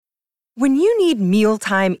When you need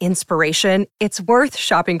mealtime inspiration, it's worth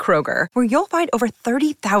shopping Kroger, where you'll find over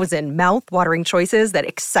 30,000 mouth-watering choices that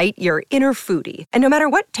excite your inner foodie. And no matter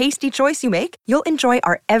what tasty choice you make, you'll enjoy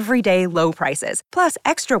our everyday low prices, plus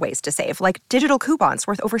extra ways to save, like digital coupons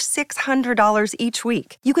worth over $600 each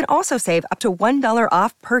week. You can also save up to $1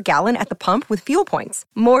 off per gallon at the pump with fuel points.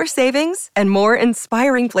 More savings and more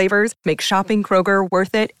inspiring flavors make shopping Kroger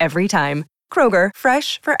worth it every time. Kroger,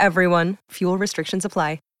 fresh for everyone. Fuel restrictions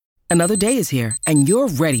apply. Another day is here, and you're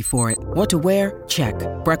ready for it. What to wear? Check.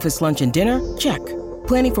 Breakfast, lunch, and dinner? Check.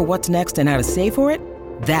 Planning for what's next and how to save for it?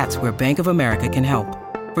 That's where Bank of America can help.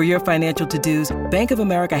 For your financial to-dos, Bank of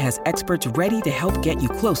America has experts ready to help get you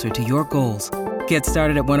closer to your goals. Get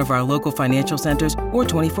started at one of our local financial centers or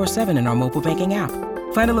 24/7 in our mobile banking app.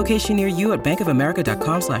 Find a location near you at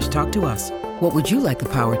bankofamerica.com/talktous. What would you like the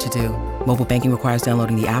power to do? Mobile banking requires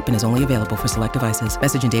downloading the app and is only available for select devices.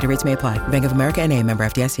 Message and data rates may apply. Bank of America N.A., member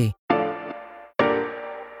FDIC.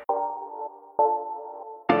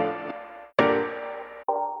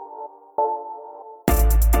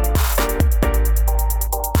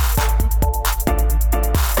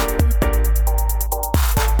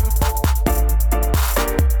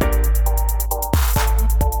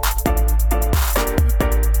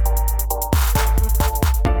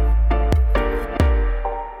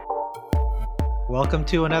 Welcome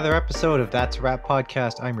to another episode of That's a Wrap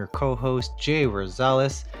Podcast. I'm your co-host, Jay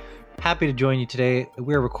Rosales. Happy to join you today.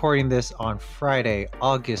 We're recording this on Friday,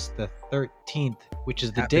 August the 13th, which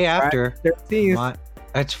is the day after.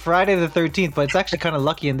 It's Friday the 13th, but it's actually kind of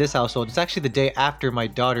lucky in this household. It's actually the day after my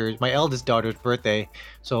eldest daughter's birthday.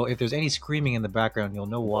 So if there's any screaming in the background, you'll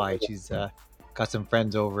know why. She's got some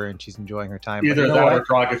friends over and she's enjoying her time. Either that or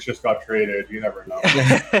Dragic just got traded. You never know.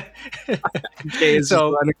 Jay is just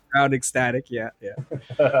running around ecstatic. Yeah.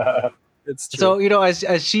 It's true. So,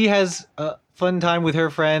 as she has a fun time with her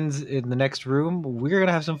friends in the next room, we're going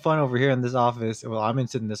to have some fun over here in this office. Well, I'm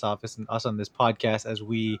sitting in this office and us on this podcast as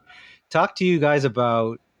we talk to you guys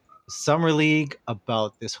about Summer League,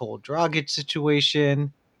 about this whole Dragic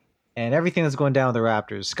situation, and everything that's going down with the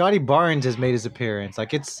Raptors. Scotty Barnes has made his appearance.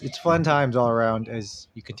 Like it's fun times all around, as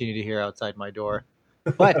you continue to hear outside my door.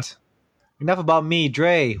 But enough about me.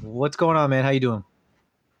 Dre, what's going on, man? How you doing?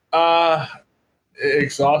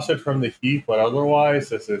 Exhausted from the heat, but otherwise,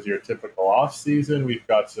 this is your typical off season. We've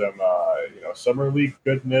got some, Summer League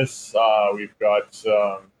goodness. We've got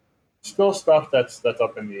some still stuff that's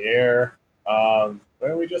up in the air. And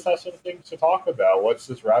we just have some things to talk about. What's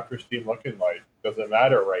this Raptors team looking like? Doesn't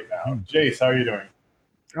matter right now. Jace, how are you doing?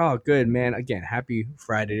 Oh, good, man. Again, happy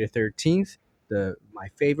Friday the 13th, my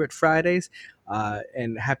favorite Fridays,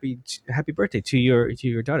 and happy birthday to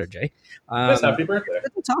your daughter, Jay. Yes, happy birthday.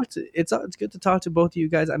 It's good to talk to both of you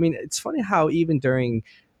guys. I mean, it's funny how even during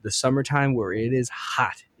the summertime where it is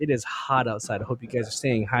hot outside. I hope you guys are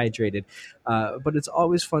staying hydrated. But it's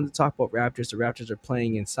always fun to talk about Raptors. The Raptors are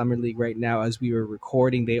playing in Summer League right now. As we were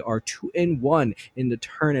recording, they are 2-1 in the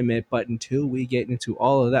tournament. But until we get into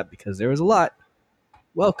all of that, because there is a lot,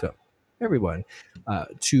 welcome everyone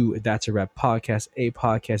to That's a Wrap Podcast, a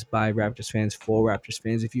podcast by Raptors fans for Raptors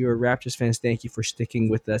fans. If you're a Raptors fan, thank you for sticking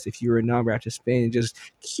with us. If you're a non-Raptors fan and just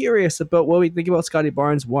curious about what we think about Scotty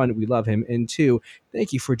Barnes, one, we love him, and two,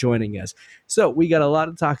 thank you for joining us. So we got a lot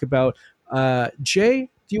to talk about. Jay,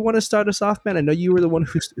 do you want to start us off, man? I know you were the one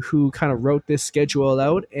who kind of wrote this schedule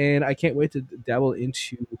out, and I can't wait to dabble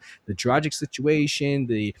into the Dragic situation,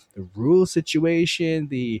 the rule situation,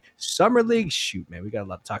 the Summer League. Shoot, man, we got a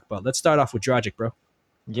lot to talk about. Let's start off with Dragic, bro.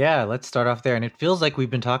 Yeah, let's start off there. And it feels like we've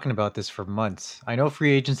been talking about this for months. I know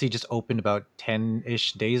free agency just opened about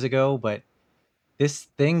 10-ish days ago, but this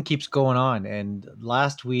thing keeps going on. And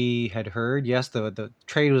last we had heard, yes, the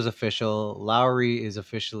trade was official. Lowry is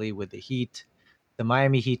officially with the Heat. The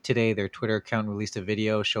Miami Heat today, their Twitter account released a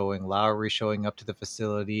video showing Lowry showing up to the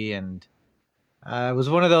facility, and it was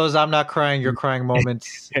one of those "I'm not crying, you're crying"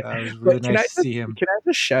 moments. It was really nice to see him. Can I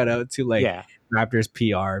just shout out to Raptors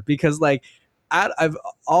PR, because I've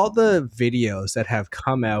all the videos that have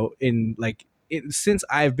come out since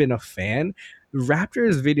I've been a fan.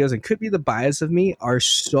 Raptors videos, and could be the bias of me, are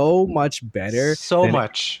so much better. So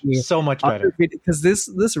much better. Because this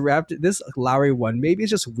Lowry one, maybe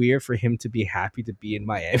it's just weird for him to be happy to be in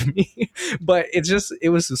Miami, but it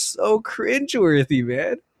was just so cringeworthy,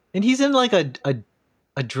 man. And he's in like a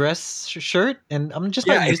dress shirt, and I'm just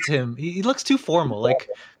not used to him. He looks too formal. Like,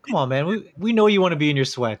 come on, man. We know you want to be in your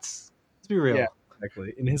sweats. Let's be real. Yeah,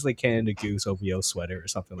 exactly. In his Canada Goose OVO sweater or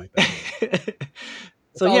something like that.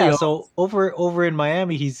 So over in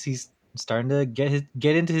Miami, he's starting to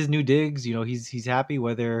get into his new digs. He's happy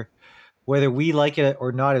whether we like it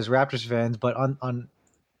or not as Raptors fans. But on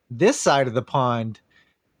this side of the pond,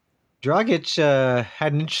 Dragic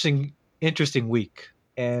had an interesting week,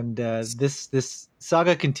 and this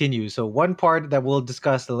saga continues. So one part that we'll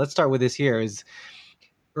discuss, so let's start with this here, is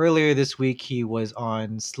earlier this week he was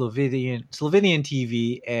on Slovenian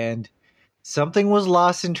TV, and something was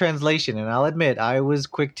lost in translation. And I'll admit I was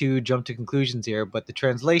quick to jump to conclusions here, but the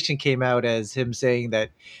translation came out as him saying that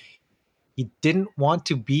he didn't want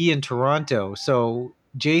to be in Toronto. So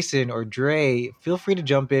Jason or Dre, feel free to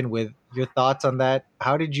jump in with your thoughts on that.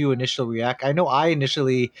 How did you initially react? I know I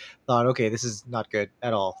initially thought, okay, this is not good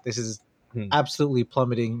at all. This is absolutely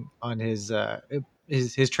plummeting on his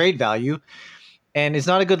trade value, and it's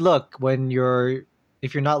not a good look when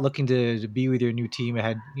if you're not looking to be with your new team. It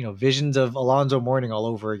had visions of Alonzo Mourning all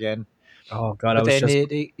over again. Oh God, but then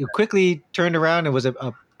it quickly turned around. It was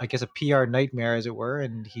I guess a PR nightmare, as it were,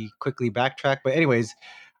 and he quickly backtracked. But anyways,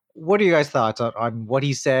 what are your guys' thoughts on what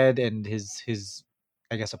he said and his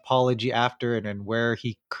I guess apology after, and where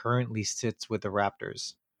he currently sits with the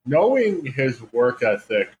Raptors? Knowing his work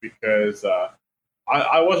ethic, because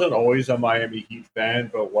I wasn't always a Miami Heat fan,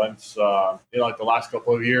 but once like the last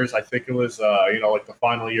couple of years, I think it was like the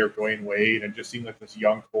final year of Dwayne Wade, and just seeing like this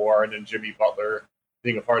young core, and then Jimmy Butler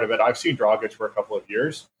being a part of it. I've seen Dragic for a couple of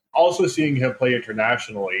years. Also seeing him play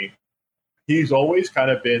internationally, he's always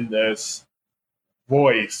kind of been this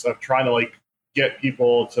voice of trying to like get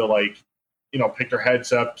people to like pick their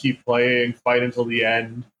heads up, keep playing, fight until the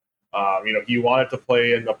end. He wanted to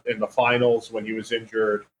play in the finals when he was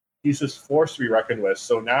injured. He's just forced to be reckoned with.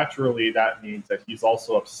 So naturally, that means that he's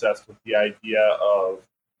also obsessed with the idea of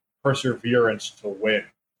perseverance to win.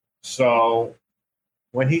 So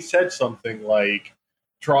when he said something like,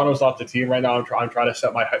 Toronto's not the team right now, I'm trying to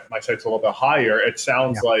set my sights a little bit higher, it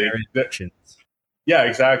sounds like yeah,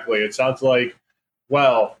 exactly. It sounds like,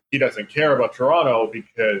 well, he doesn't care about Toronto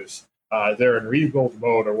because they're in rebuild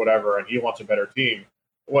mode or whatever, and he wants a better team.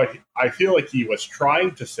 What I feel like he was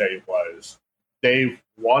trying to say was, they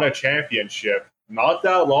won a championship not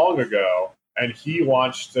that long ago, and he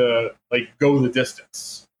wants to like go the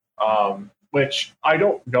distance. Which I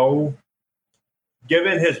don't know.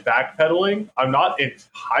 Given his backpedaling, I'm not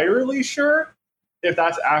entirely sure if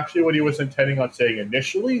that's actually what he was intending on saying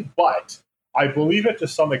initially, but I believe it to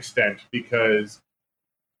some extent because,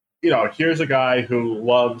 here's a guy who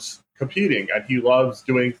loves competing and he loves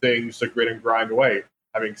doing things the grit and grind way.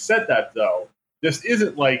 Having said that, though, this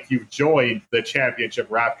isn't like you've joined the championship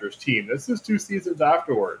Raptors team. This is 2 seasons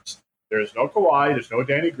afterwards. There's no Kawhi. There's no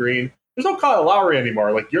Danny Green. There's no Kyle Lowry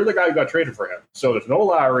anymore. Like, you're the guy who got traded for him. So there's no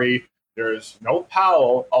Lowry. There's no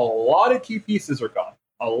Powell. A lot of key pieces are gone.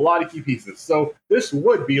 A lot of key pieces. So this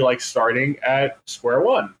would be like starting at square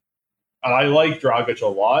one. And I like Dragic a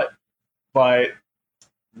lot, but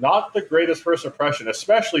not the greatest first impression,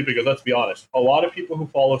 especially because, let's be honest, a lot of people who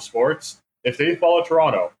follow sports, if they follow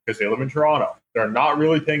Toronto because they live in Toronto, they're not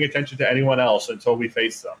really paying attention to anyone else until we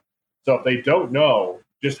face them. So if they don't know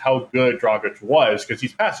just how good Dragic was, because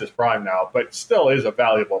he's past his prime now, but still is a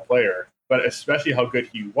valuable player, but especially how good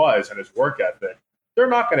he was and his work ethic, they're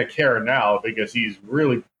not going to care now because he's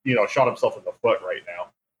really, shot himself in the foot right now.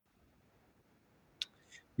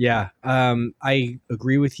 Yeah, I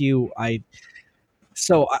agree with you.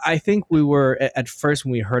 So I think we were at first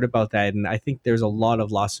when we heard about that, and I think there's a lot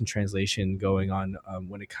of loss in translation going on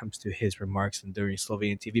when it comes to his remarks and during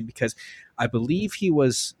Slovenian TV, because I believe he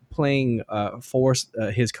was playing for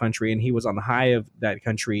his country, and he was on the high of that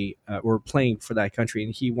country, or playing for that country,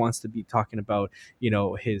 and he wants to be talking about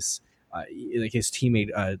his like his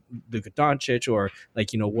teammate Luka Doncic, or like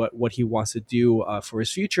what he wants to do for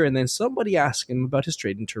his future, and then somebody asked him about his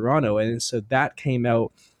trade in Toronto, and so that came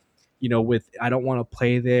out. With I don't want to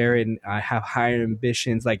play there and I have higher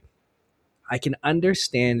ambitions. Like, I can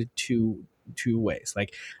understand two ways.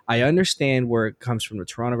 Like, I understand where it comes from the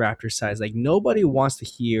Toronto Raptors side. Like, nobody wants to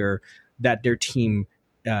hear that their team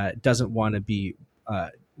doesn't want to be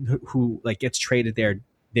who like gets traded there.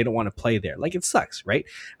 They don't want to play there. Like, it sucks, right?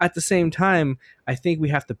 At the same time, I think we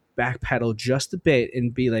have to backpedal just a bit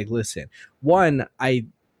and be like, listen, one,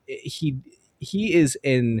 he is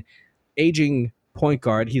an aging point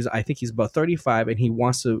guard. I think he's about 35 and he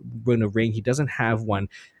wants to win a ring. He doesn't have one.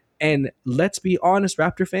 And let's be honest,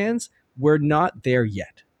 Raptor fans, we're not there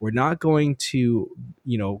yet. We're not going to,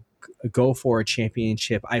 go for a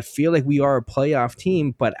championship. I feel like we are a playoff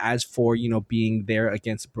team, but as for, being there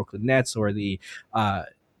against the Brooklyn Nets or the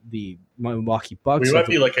Milwaukee Bucks, we might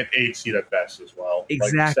be like an 8 seed at best as well.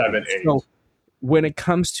 Exactly. Like 7, 8. So when it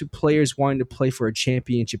comes to players wanting to play for a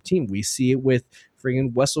championship team, we see it with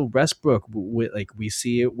friggin' Russell Westbrook. We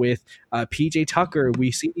see it with PJ Tucker.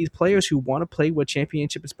 We see these players who want to play with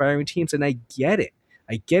championship aspiring teams, and I get it.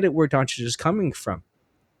 I get it where Doncic is coming from.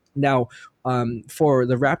 Now, for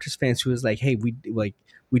the Raptors fans who is like, hey,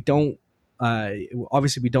 we don't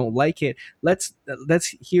obviously we don't like it. Let's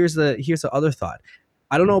here's the other thought.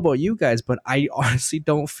 I don't know about you guys, but I honestly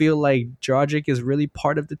don't feel like Dragic is really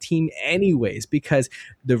part of the team anyways, because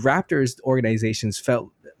the Raptors organizations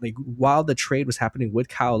felt like while the trade was happening with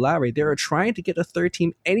Kyle Lowry, they were trying to get a third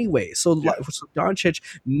team anyway. So Doncic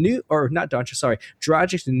knew, or not Doncic, sorry,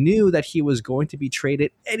 Dragic knew that he was going to be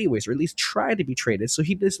traded anyways, or at least try to be traded. So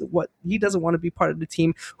he doesn't want to be part of the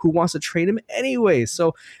team who wants to trade him anyways.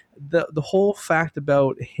 So the whole fact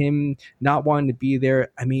about him not wanting to be there,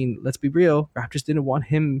 I mean, let's be real, Raptors didn't want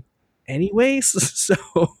him anyways. So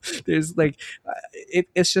there's like,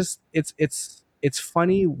 it's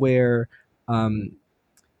funny where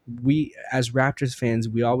we as Raptors fans,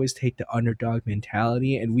 we always take the underdog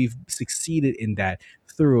mentality, and we've succeeded in that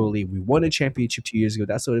thoroughly. We won a championship 2 years ago.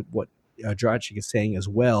 That's what Dragic is saying as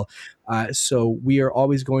well. So we are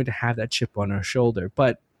always going to have that chip on our shoulder.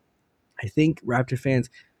 But I think Raptor fans,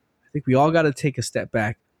 I think we all got to take a step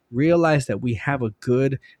back, realize that we have a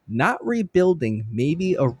good, not rebuilding,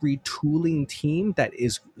 maybe a retooling team that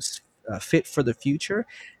is fit for the future.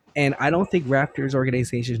 And I don't think Raptors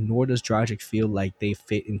organizations, nor does Dragic, feel like they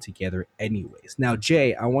fit in together anyways. Now,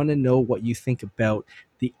 Jay, I want to know what you think about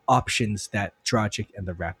the options that Dragic and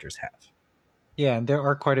the Raptors have. Yeah, and there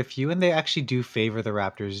are quite a few, and they actually do favor the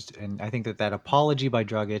Raptors. And I think that apology by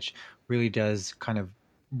Dragic really does kind of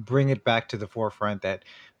bring it back to the forefront that,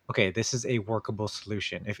 okay, this is a workable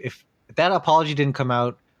solution. If that apology didn't come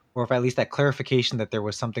out, or if at least that clarification that there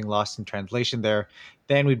was something lost in translation there,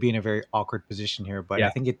 then we'd be in a very awkward position here. But yeah. I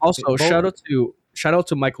think it also shout out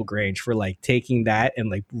to Michael Grange for like taking that and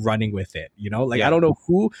like running with it. You know, like yeah. I don't know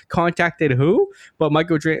who contacted who, but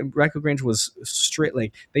Michael Grange was straight.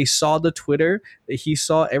 Like they saw the Twitter, he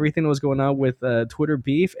saw everything that was going on with Twitter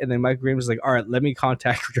beef, and then Michael Grange was like, "All right, let me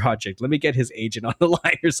contact Dragic. Let me get his agent on the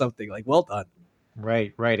line or something." Like, well done.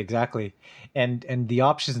 Right, exactly. And the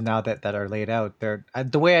options now that are laid out there,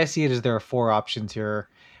 the way I see it is there are four options here.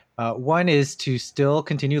 One is to still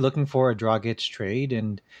continue looking for a Dragic trade,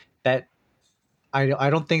 and that I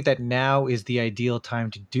don't think that now is the ideal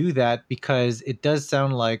time to do that, because it does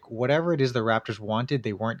sound like whatever it is the Raptors wanted,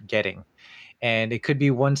 they weren't getting. And it could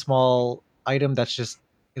be one small item that's just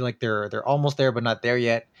like they're almost there but not there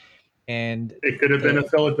yet. And it could have been a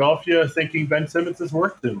Philadelphia thinking Ben Simmons is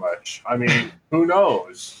worth too much. I mean, who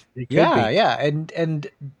knows? Yeah, and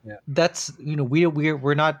that's, you know,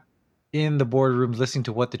 we're not in the boardrooms listening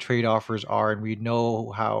to what the trade offers are, and we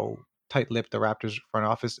know how tight-lipped the Raptors front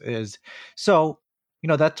office is. So, you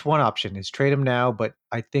know, that's one option, is trade him now. But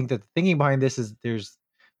I think that the thinking behind this is there's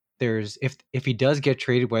if he does get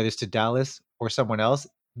traded, whether it's to Dallas or someone else,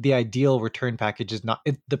 the ideal return package is not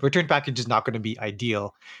going to be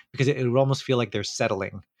ideal, because it would almost feel like they're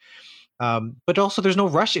settling. But also there's no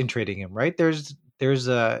rush in trading him, right? There's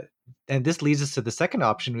and this leads us to the second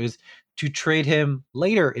option, is to trade him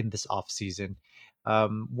later in this offseason.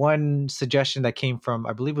 One suggestion that came from,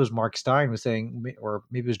 I believe it was Mark Stein, was saying, or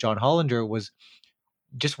maybe it was John Hollinger, was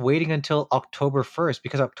just waiting until October 1st,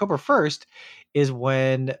 because October 1st is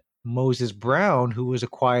when Moses Brown, who was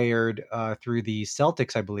acquired through the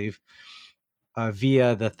Celtics, I believe,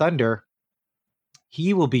 via the Thunder,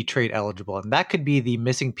 he will be trade eligible. And that could be the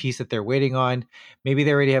missing piece that they're waiting on. Maybe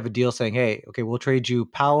they already have a deal saying, hey, okay, we'll trade you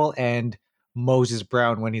Powell and Moses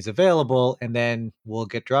Brown when he's available, and then we'll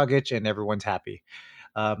get Dragic and everyone's happy.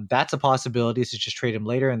 That's a possibility, to just trade him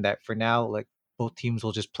later, and that for now, like, both teams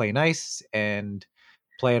will just play nice and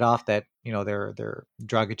play it off that, you know, their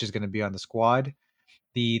Dragic is going to be on the squad.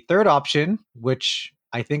 The third option, which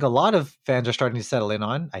I think a lot of fans are starting to settle in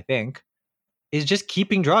on, I think, is just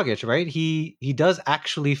keeping Dragic, right? He does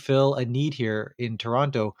actually fill a need here in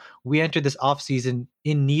Toronto. We entered this offseason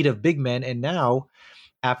in need of big men, and now,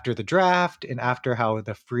 after the draft and after how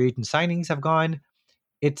the free agent signings have gone,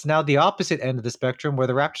 it's now the opposite end of the spectrum, where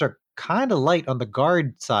the Raptors are kind of light on the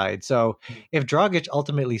guard side. So if Dragic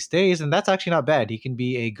ultimately stays, then that's actually not bad. He can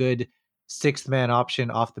be a good sixth man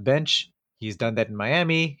option off the bench. He's done that in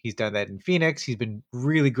Miami. He's done that in Phoenix. He's been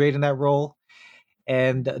really great in that role.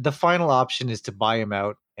 And the final option is to buy him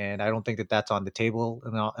out. And I don't think that that's on the table,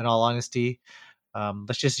 in all honesty.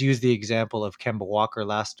 Let's just use the example of Kemba Walker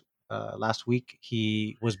last week.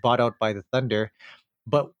 He was bought out by the Thunder,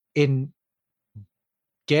 but in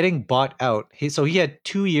getting bought out, he had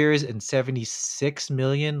 2 years and $76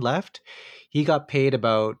 million left. He got paid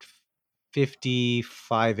about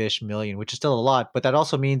 55-ish million, which is still a lot, but that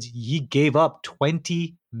also means he gave up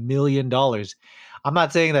 $20 million. I'm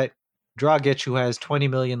not saying that Dragic, who has 20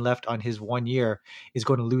 million left on his 1 year, is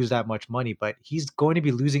going to lose that much money, but he's going to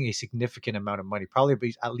be losing a significant amount of money,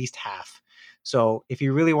 probably at least half. So if he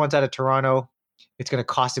really wants out of Toronto, it's going to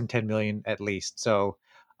cost him 10 million at least. So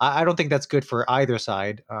I don't think that's good for either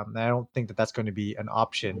side. I don't think that that's going to be an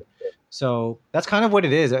option. So that's kind of what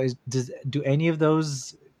it is. Do any of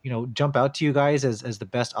those, jump out to you guys as the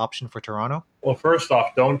best option for Toronto? Well, first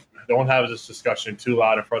off, don't have this discussion too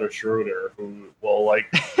loud in front of Schroeder, who will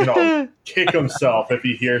kick himself if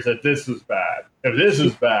he hears that this is bad. If this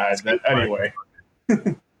is bad, then anyway.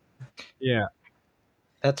 Yeah.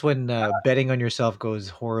 That's when betting on yourself goes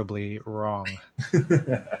horribly wrong.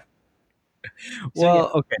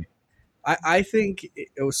 Well, okay. I think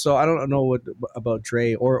so. I don't know what about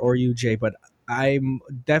Dre or you, Jay, but I'm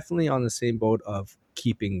definitely on the same boat of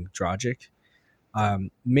keeping Dragic.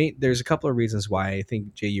 There's a couple of reasons why. I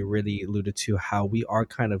think, Jay, you really alluded to how we are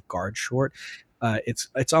kind of guard short.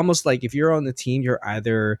 It's almost like if you're on the team, you're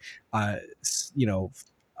either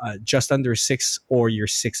just under 6 or you're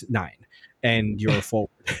 6'9", and you're forward.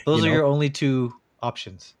 Those are your only two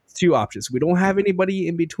options. 2 options. We don't have anybody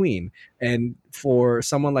in between. And for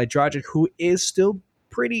someone like Dragic, who is still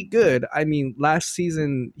pretty good, I mean, last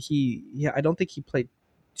season I don't think he played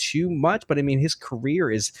too much, but I mean, his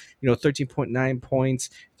career is 13.9 points,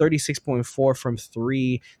 36.4 from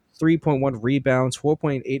 3, 3.1 rebounds,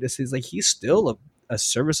 4.8 assists. Like, he's still a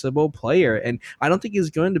serviceable player, and I don't think he's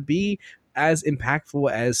going to be as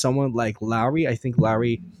impactful as someone like Lowry. I think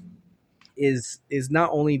Lowry is not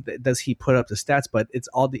only does he put up the stats, but it's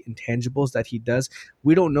all the intangibles that he does.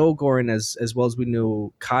 We don't know Goran as well as we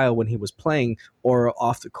knew Kyle when he was playing or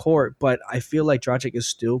off the court, but I feel like Dragic is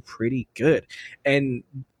still pretty good. And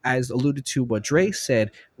as alluded to what Dre said,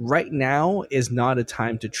 right now is not a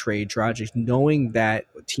time to trade Dragic, knowing that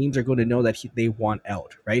teams are going to know that they want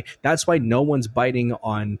out, right? That's why no one's biting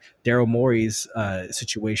on Daryl Morey's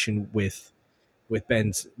situation with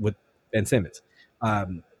Ben Simmons.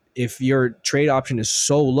 If your trade option is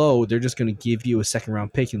so low, they're just going to give you a second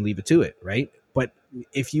round pick and leave it to it, right? But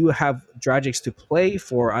if you have Dragic to play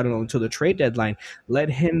for, I don't know, until the trade deadline, let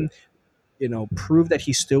him, prove that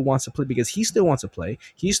he still wants to play, because he still wants to play.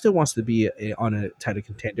 He still wants to be on a title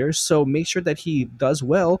contender. So make sure that he does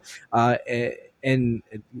well and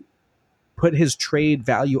put his trade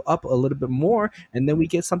value up a little bit more, and then we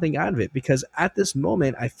get something out of it. Because at this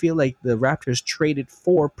moment, I feel like the Raptors traded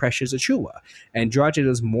for Precious Achiuwa, and Dragic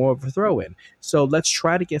is more of a throw-in. So let's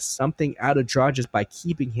try to get something out of Dragic by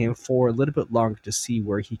keeping him for a little bit longer to see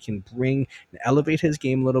where he can bring and elevate his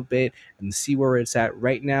game a little bit and see where it's at.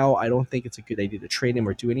 Right now, I don't think it's a good idea to trade him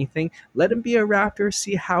or do anything. Let him be a Raptor,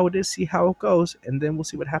 see how it is, see how it goes, and then we'll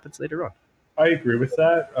see what happens later on. I agree with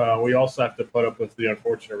that. We also have to put up with the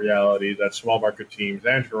unfortunate reality that small market teams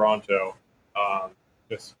and Toronto,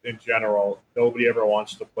 just in general, nobody ever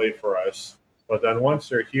wants to play for us. But then once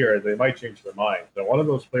they're here, they might change their mind. And one of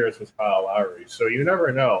those players was Kyle Lowry. So you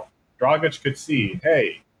never know. Dragic could see,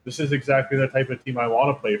 hey, this is exactly the type of team I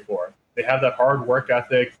want to play for. They have that hard work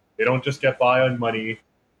ethic. They don't just get by on money.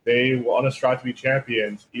 They want to strive to be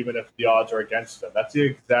champions, even if the odds are against them. That's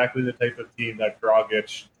exactly the type of team that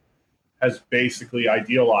Dragic has basically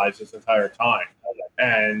idealized this entire time.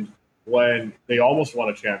 And when they almost won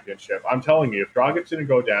a championship, I'm telling you, if Dragic didn't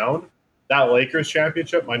go down, that Lakers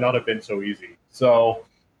championship might not have been so easy. So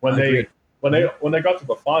when they got to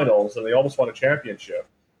the finals and they almost won a championship,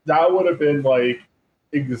 that would have been like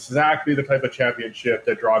exactly the type of championship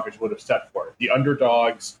that Dragic would have set for it. The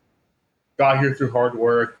underdogs got here through hard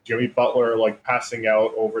work, Jimmy Butler passing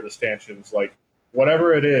out over the stanchions,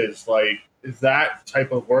 whatever it is, that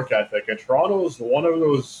type of work ethic. And Toronto's one of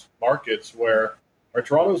those markets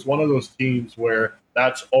Toronto's one of those teams where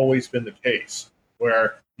that's always been the case.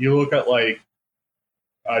 Where you look at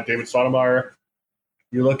David Sotomayor,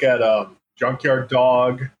 you look at Junkyard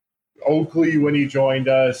Dog, Oakley when he joined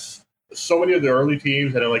us, so many of the early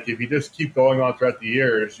teams, and if you just keep going on throughout the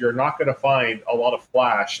years, you're not going to find a lot of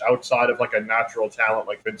flash outside of a natural talent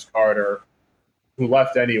like Vince Carter, who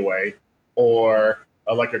left anyway, or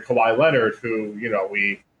like a Kawhi Leonard, who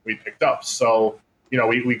we picked up. So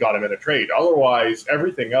we got him in a trade. Otherwise,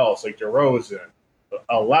 everything else like DeRozan,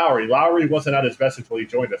 Lowry wasn't at his best until he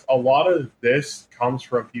joined us. A lot of this comes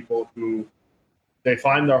from people who they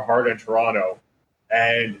find their heart in Toronto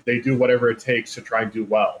and they do whatever it takes to try and do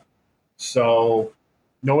well. So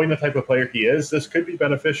knowing the type of player he is, this could be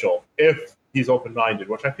beneficial if he's open-minded,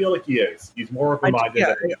 which I feel like he is. He's more open-minded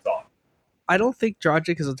than he thought. I don't think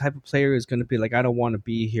Dragic is the type of player who's going to be I don't want to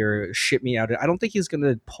be here, ship me out. I don't think he's going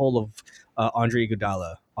to pull of Andre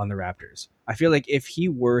Iguodala on the Raptors. I feel like if he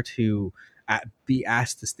were to be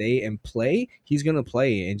asked to stay and play, he's gonna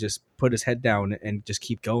play and just put his head down and just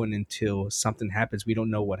keep going until something happens. We don't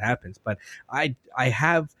know what happens, but I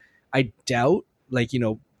doubt, like,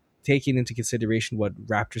 taking into consideration what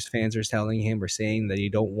Raptors fans are telling him or saying that we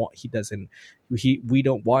don't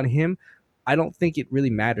want him. I don't think it really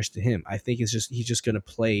matters to him. I think he's just gonna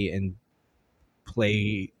play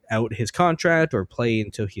out his contract or play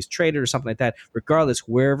until he's traded or something like that. Regardless,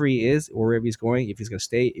 wherever he is or wherever he's going, if he's going to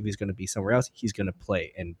stay, if he's going to be somewhere else, he's going to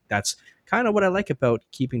play. And that's kind of what I like about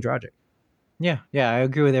keeping Dragic. Yeah, I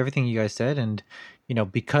agree with everything you guys said. And,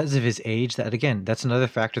 because of his age, that's another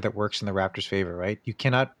factor that works in the Raptors' favor, right? You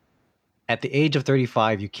cannot, at the age of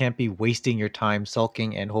 35, you can't be wasting your time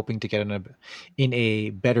sulking and hoping to get in a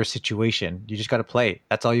better situation. You just got to play.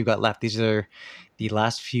 That's all you've got left. These are the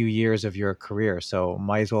last few years of your career, so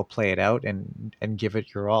might as well play it out and give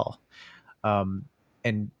it your all.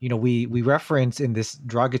 And we reference in this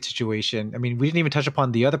Dragic situation. I mean, we didn't even touch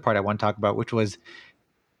upon the other part I want to talk about, which was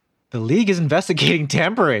the league is investigating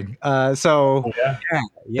tampering. So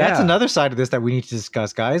that's another side of this that we need to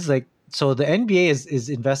discuss, guys. So the NBA is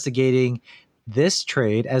investigating this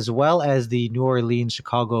trade as well as the New Orleans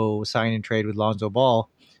Chicago sign and trade with Lonzo Ball.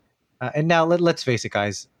 And now let's face it,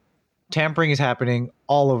 guys. Tampering is happening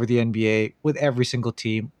all over the NBA with every single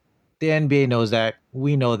team. The NBA knows that.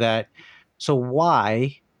 We know that. So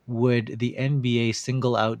why would the NBA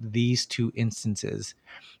single out these two instances?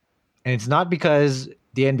 And it's not because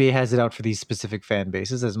the NBA has it out for these specific fan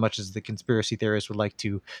bases, as much as the conspiracy theorists would like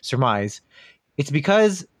to surmise. It's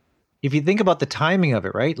because if you think about the timing of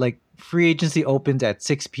it, right? Like, free agency opens at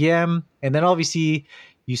 6 p.m. And then obviously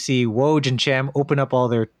you see Woj and Cham open up all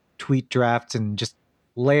their tweet drafts and just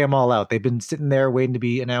lay them all out. They've been sitting there waiting to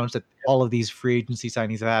be announced that all of these free agency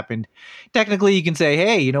signings have happened. Technically, you can say,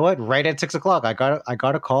 hey, you know what? Right at 6 o'clock, I got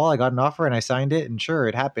a call, I got an offer, and I signed it, and sure,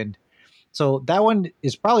 it happened. So that one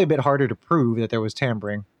is probably a bit harder to prove that there was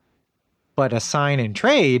tampering. But a sign and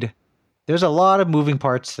trade, there's a lot of moving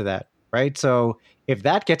parts to that, right? So if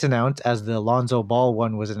that gets announced, as the Lonzo Ball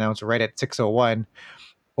one was announced right at 6:01,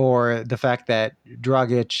 or the fact that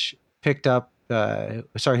Dragic picked up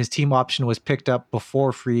his team option was picked up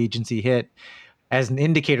before free agency hit as an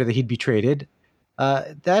indicator that he'd be traded,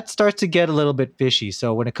 that starts to get a little bit fishy.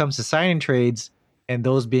 So when it comes to signing trades and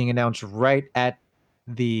those being announced right at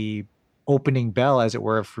the opening bell, as it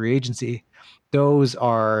were, of free agency, those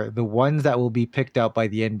are the ones that will be picked out by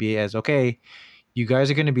the NBA as, okay, you guys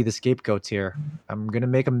are going to be the scapegoats here. I'm going to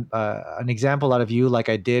make an example out of you, like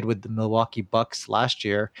I did with the Milwaukee Bucks last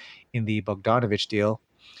year in the Bogdanovich deal.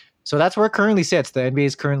 So that's where it currently sits. The NBA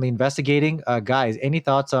is currently investigating. Guys, any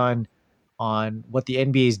thoughts on what the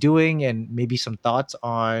NBA is doing, and maybe some thoughts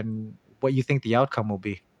on what you think the outcome will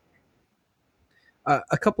be?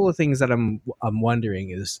 A couple of things that I'm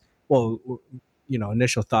wondering is,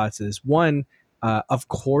 initial thoughts is, one, of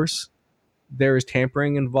course, there is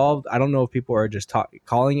tampering involved. I don't know if people are just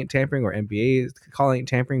calling it tampering or NBA is calling it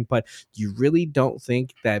tampering, but you really don't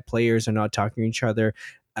think that players are not talking to each other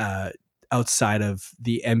outside of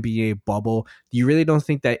the NBA bubble? You really don't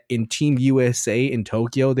think that in Team USA in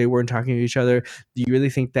Tokyo they weren't talking to each other? Do you really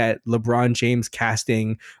think that LeBron James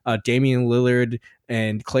casting Damian Lillard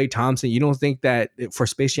and Klay Thompson, you don't think that for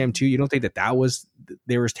Space Jam 2, you don't think that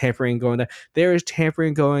there was tampering going there? There is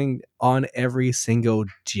tampering going on every single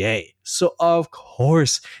day. So of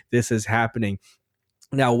course this is happening.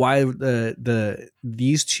 Now, why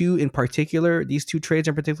these two trades in particular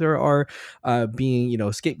are being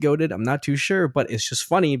scapegoated, I'm not too sure, but it's just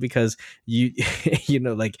funny because now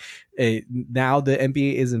the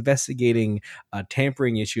NBA is investigating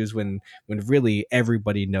tampering issues when really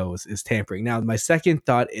everybody knows is tampering. Now, my second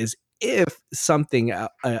thought is, if something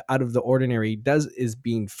out of the ordinary is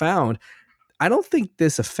being found, I don't think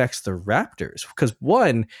this affects the Raptors, because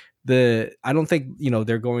one, I don't think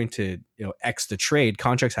they're going to X the trade.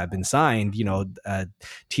 Contracts have been signed,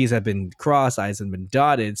 T's have been crossed, I's have been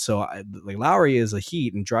dotted. So Lowry is a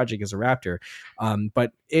Heat and Dragic is a Raptor.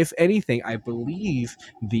 But if anything, I believe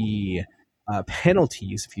the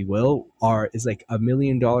penalties, if you will, is like $1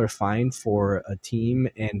 million fine for a team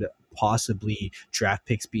and possibly draft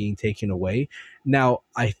picks being taken away. Now,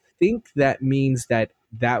 I think that means that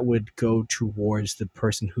would go towards the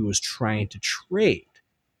person who is trying to trade.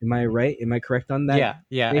 Am I right? Am I correct on that?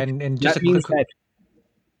 Yeah. And just go ahead.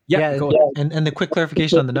 And the quick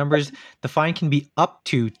clarification on the numbers: the fine can be up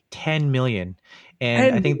to $10 million.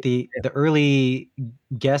 And I think the early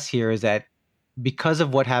guess here is that because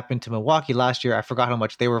of what happened to Milwaukee last year, I forgot how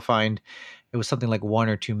much they were fined. It was something like $1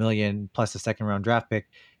 or $2 million plus a second round draft pick.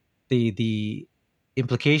 The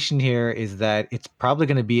implication here is that it's probably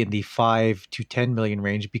going to be in the $5 to $10 million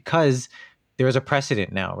range, because there is a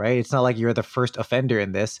precedent now, right? It's not like you're the first offender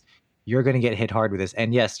in this. You're going to get hit hard with this.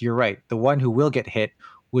 And yes, you're right. The one who will get hit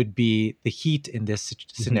would be the Heat in this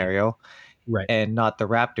scenario, Right. and not the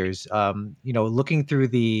Raptors. Looking through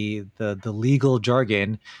the legal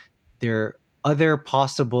jargon, there other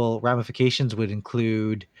possible ramifications would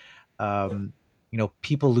include,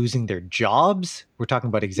 people losing their jobs. We're talking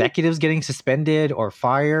about executives getting suspended or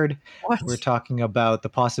fired. What? We're talking about the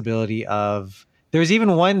possibility of. There's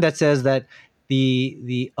even one that says that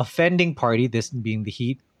the offending party, this being the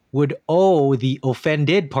Heat, would owe the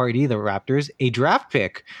offended party, the Raptors, a draft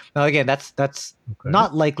pick. Now, again, that's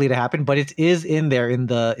not likely to happen, but it is in there in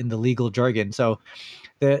the legal jargon. So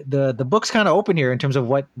the book's kind of open here in terms of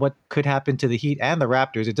what could happen to the Heat and the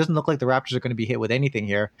Raptors. It doesn't look like the Raptors are going to be hit with anything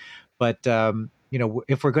here, but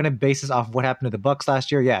if we're going to base this off of what happened to the Bucks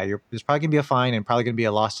last year, there's probably going to be a fine and probably going to be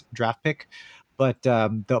a lost draft pick. But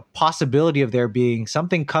the possibility of there being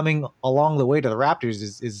something coming along the way to the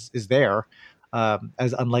Raptors is there.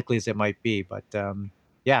 As unlikely as it might be. But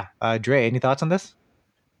Dre, any thoughts on this?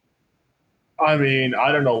 I mean,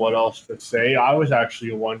 I don't know what else to say. I was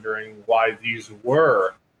actually wondering why these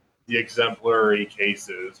were the exemplary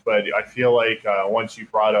cases, but I feel like once you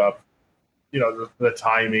brought up, the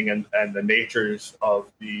timing and the natures of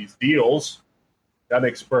these deals, that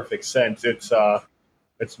makes perfect sense.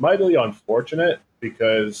 It's mightily unfortunate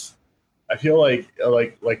because I feel like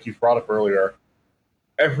you brought up earlier,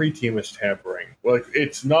 every team is tampering. Like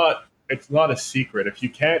it's not a secret. If you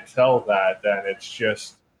can't tell that, then it's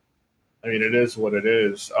just, it is what it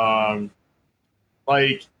is.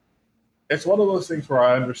 It's one of those things where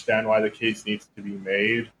I understand why the case needs to be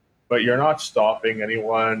made, but you're not stopping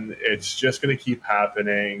anyone. It's just going to keep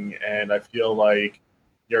happening, and I feel like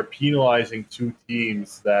you're penalizing two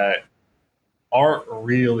teams that aren't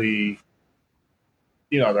really.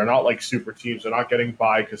 They're not like super teams. They're not getting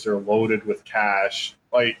by because they're loaded with cash.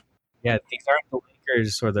 These aren't the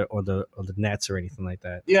Lakers or the Nets or anything like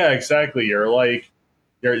that. Yeah, exactly.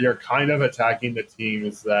 You're kind of attacking the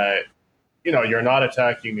teams that, you're not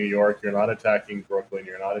attacking New York, you're not attacking Brooklyn,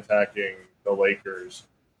 you're not attacking the Lakers.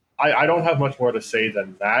 I don't have much more to say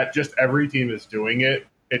than that. Just every team is doing it.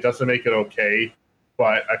 It doesn't make it okay,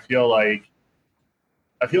 but I feel like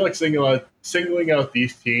singling out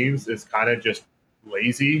these teams is kind of just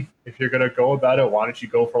lazy. If you're gonna go about it, why don't you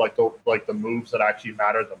go for the moves that actually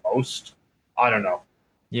matter the most? I don't know.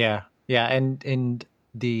 Yeah, and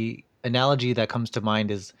the analogy that comes to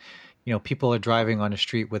mind is, people are driving on a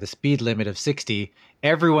street with a speed limit of 60.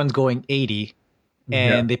 Everyone's going 80,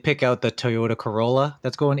 and they pick out the Toyota Corolla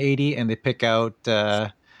that's going 80, and they pick out,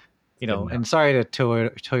 and sorry to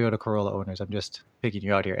Toyota Corolla owners, I'm just picking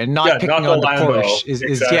you out here, and not picking on the Porsche is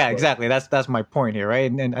exactly. That's my point here,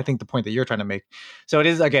 right? And I think the point that you're trying to make. So it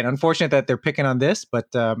is, again, unfortunate that they're picking on this,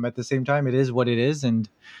 but at the same time, it is what it is, and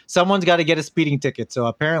someone's got to get a speeding ticket. So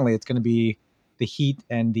apparently, it's going to be the Heat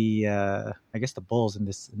and the I guess the Bulls in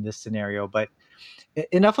this scenario. But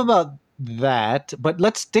enough about that. But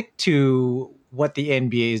let's stick to what the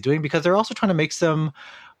NBA is doing, because they're also trying to make some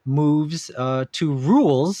moves to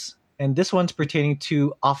rules. And this one's pertaining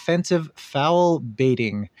to offensive foul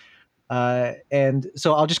baiting. And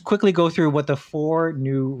so I'll just quickly go through what the 4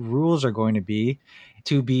 new rules are going to be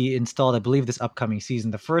installed, I believe, this upcoming season.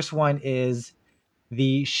 The first one is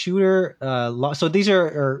the shooter. So these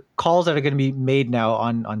are calls that are going to be made now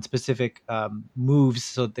on specific moves.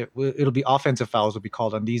 So it'll be offensive fouls will be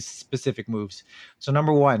called on these specific moves. So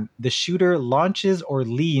number 1, the shooter launches or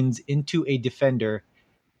leans into a defender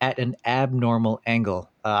at an abnormal angle.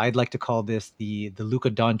 I'd like to call this the Luka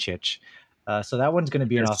Doncic. So that one's going to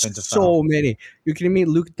be an offensive foul. So many. You're kidding me?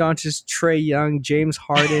 Luka Doncic, Trae Young, James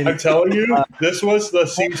Harden. I'm telling you, this was the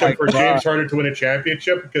season for James Harden to win a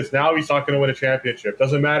championship, because now he's not going to win a championship.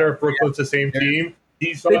 Doesn't matter if Brooklyn's the same team.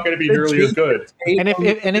 He's not going to be nearly as good. And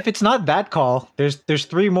if it's not that call, there's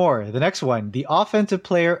 3 more. The next one, the offensive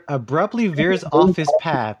player abruptly veers off his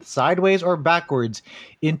path, sideways or backwards,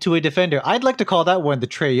 into a defender. I'd like to call that one the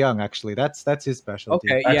Trae Young. Actually, that's his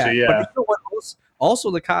specialty. Okay, actually, yeah. But you know what?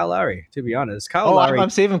 Also the Kyle Lowry. To be honest, Lowry.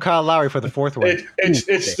 I'm saving Kyle Lowry for the 4th one. It's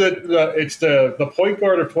the point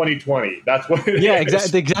guard of 2020. That's what it is. Yeah,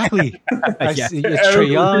 exactly. It's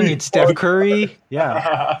Trae Young. It's Steph Curry.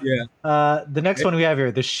 Yeah. The next one we have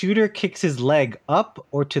here: the shooter kicks his leg up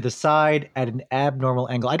or to the side at an abnormal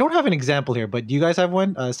angle. I don't have an example here, but do you guys have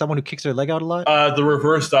one? Someone who kicks their leg out a lot? The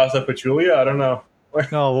reverse Stasa Pachulia. I don't know.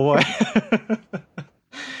 No, what?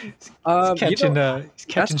 He's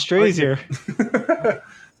catching strays here.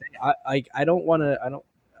 I don't want to.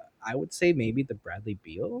 I would say maybe the Bradley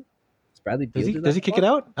Beal. Does Bradley Beal does he kick it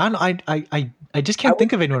out? I I just can't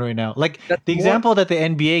think of anyone right now. Like the example that the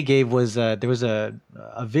NBA gave was there was a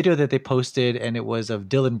video that they posted, and it was of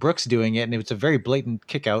Dylan Brooks doing it, and it was a very blatant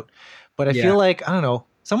kick out. But I feel like, I don't know,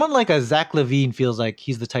 someone like a Zach LaVine feels like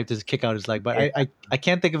he's the type to kick out his leg, but I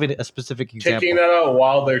can't think of a specific example. Kicking that out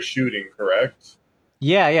while they're shooting, correct?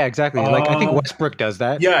 Yeah, exactly. Like I think Westbrook does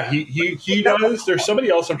that. Yeah, he does. There's somebody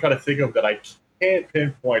else I'm trying to think of that I can't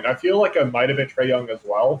pinpoint. I feel like it might have been Trae Young as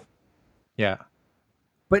well. Yeah.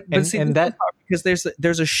 But see, and that because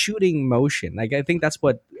there's a shooting motion. Like I think that's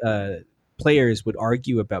what players would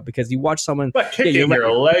argue about, because you watch someone. But kicking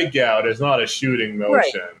your leg out is not a shooting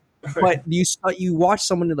motion. But you watch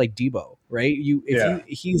someone like Debo, right?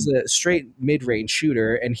 He's a straight mid-range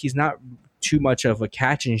shooter, and he's not too much of a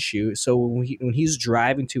catch and shoot. So when he's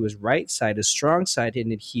driving to his right side, his strong side,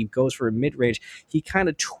 and he goes for a mid-range, he kind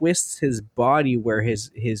of twists his body where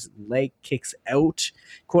his leg kicks out,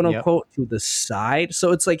 quote unquote, to the side.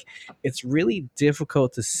 So it's like, it's really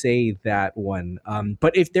difficult to say that one.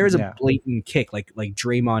 But if there's a blatant kick, like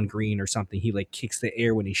Draymond Green or something, he like kicks the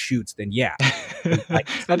air when he shoots, then yeah. I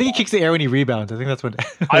think he kicks the air when he rebounds. I think that's what.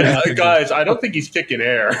 Guys, I don't think he's kicking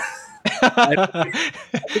air.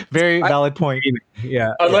 Very valid point.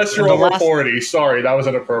 Yeah. Unless you're over 40. Sorry, that was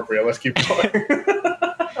inappropriate. Let's keep going.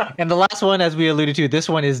 And the last one, as we alluded to, this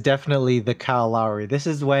one is definitely the Kyle Lowry. This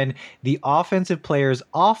is when the offensive player's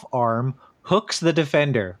off arm hooks the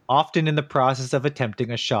defender, often in the process of attempting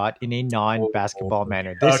a shot in a non-basketball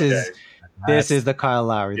manner. This is the Kyle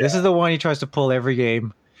Lowry. Yeah. This is the one he tries to pull every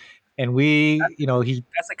game. And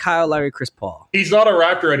that's a Kyle Lowry, Chris Paul. He's not a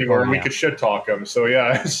Raptor anymore. We could shit talk him. So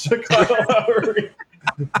yeah, it's Kyle Lowry.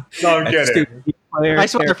 No, I'm kidding. I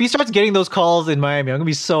swear, if he starts getting those calls in Miami, I'm gonna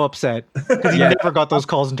be so upset because he never got those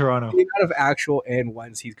calls in Toronto. The amount of actual and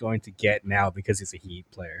ones he's going to get now because he's a Heat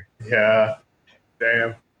player. Yeah,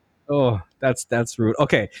 damn. Oh, that's rude.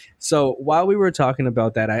 Okay, so while we were talking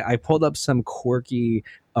about that, I pulled up some quirky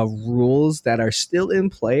rules that are still in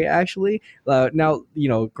play, actually. Now,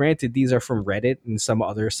 granted, these are from Reddit and some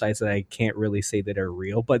other sites that I can't really say that are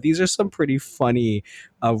real, but these are some pretty funny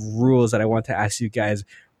rules that I want to ask you guys.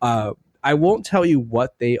 I won't tell you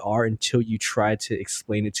what they are until you try to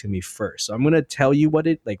explain it to me first. So I'm going to tell you what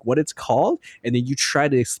it's called, and then you try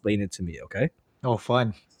to explain it to me, okay? Oh,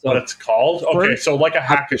 fun. So, what it's called? Okay, so like a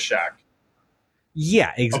hack-a-shack.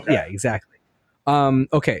 Yeah, yeah, exactly.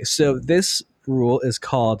 Okay, so this rule is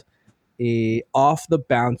called a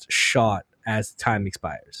off-the-bounce shot as time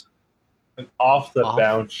expires. An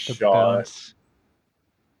off-the-bounce shot.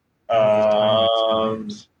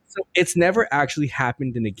 So it's never actually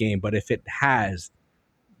happened in a game, but if it has,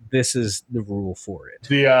 this is the rule for it.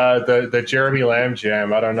 The Jeremy Lamb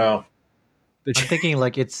jam. I don't know. I'm thinking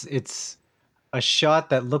like it's a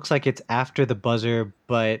shot that looks like it's after the buzzer,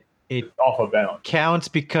 but it off a bounce counts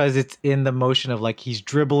because it's in the motion of like he's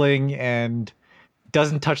dribbling and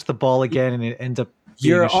doesn't touch the ball again, and it ends up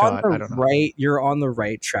being a shot. I don't know. You're on the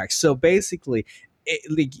right track. So basically,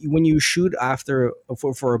 when you shoot after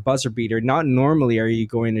for a buzzer beater, not normally are you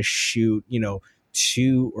going to shoot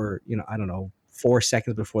 2 or 4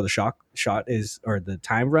 seconds before the shot is, or the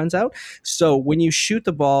time runs out. So when you shoot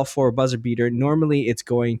the ball for a buzzer beater, normally it's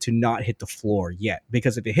going to not hit the floor yet,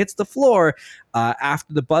 because if it hits the floor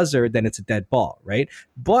after the buzzer, then it's a dead ball, right?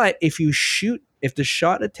 But if the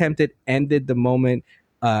shot attempted ended the moment,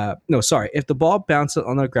 if the ball bounced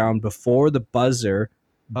on the ground before the buzzer,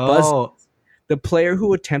 the player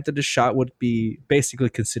who attempted the shot would be basically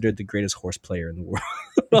considered the greatest horse player in the world.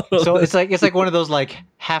 So it's like one of those like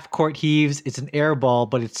half court heaves. It's an air ball,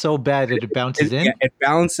 but it's so bad that it bounces in. Yeah, it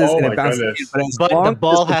bounces and it bounces in, but the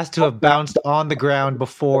ball has to have bounced on the ground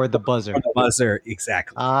before the buzzer.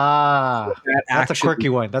 Exactly. That's a quirky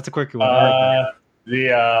one.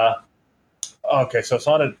 Okay, so it's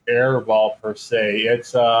not an air ball per se.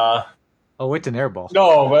 It's it's an air ball.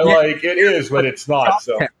 No, but like it is, but it's not.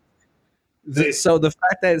 So the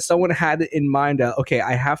fact that someone had it in mind,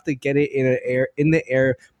 I have to get it in the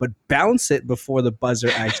air, but bounce it before the buzzer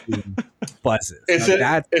actually buzzes. Is it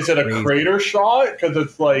a crater shot? Because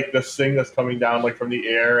it's like this thing that's coming down like from the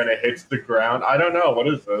air and it hits the ground. I don't know. What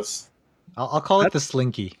is this? I'll call it the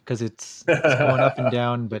slinky because it's going up and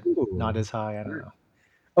down, but not as high. I don't know.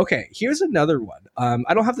 Okay, here's another one.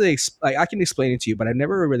 I don't have to. I can explain it to you, but I've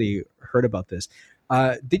never really heard about this.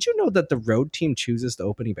 Did you know that the road team chooses the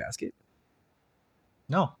opening basket?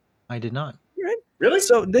 No, I did not. Right? Really?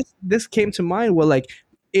 So this came to mind. Well, like,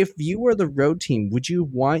 if you were the road team, would you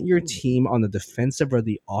want your team on the defensive or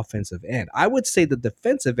the offensive end? I would say the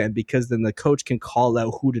defensive end, because then the coach can call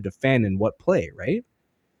out who to defend and what play, right?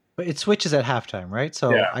 But it switches at halftime, right?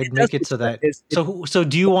 So Yeah. I'd make it so that. So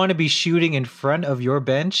do you want to be shooting in front of your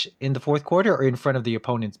bench in the fourth quarter or in front of the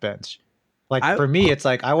opponent's bench? Like for me, it's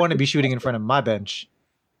like I want to be shooting in front of my bench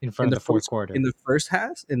in front of the fourth quarter. In the first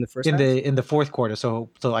half? In the fourth quarter.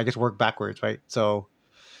 So I guess work backwards, right? So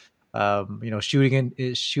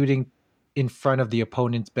shooting in front of the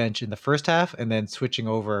opponent's bench in the first half and then switching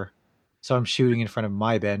over. So I'm shooting in front of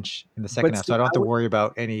my bench in the second half. So I don't have to worry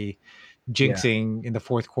about any jinxing in the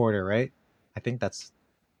fourth quarter, right? I think that's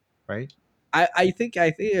right. I think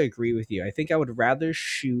I agree with you. I think I would rather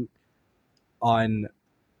shoot on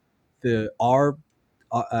our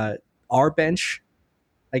bench,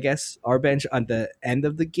 I guess, our bench on the end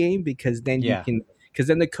of the game, because then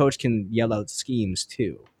then the coach can yell out schemes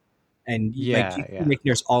too. And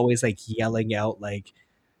McNair's always like yelling out like,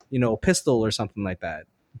 pistol or something like that,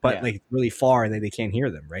 but like really far and they can't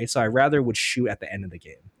hear them, right? So I rather would shoot at the end of the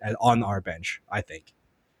game on our bench, I think.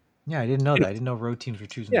 Yeah, I didn't know that. I didn't know road teams were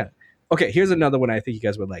choosing that. Okay, here's another one I think you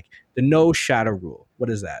guys would like. The no shadow rule. What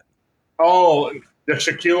is that? Oh, the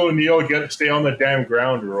Shaquille O'Neal stay on the damn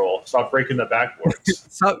ground rule. Stop breaking the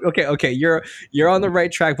backboards. Okay, you're on the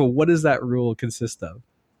right track, but what does that rule consist of?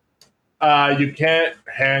 You can't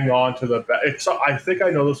hang on to the back. I think I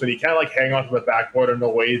know this one. You can't like hang on to the backboard in a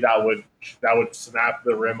way that would snap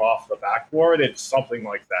the rim off the backboard. It's something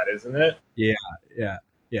like that, isn't it? Yeah.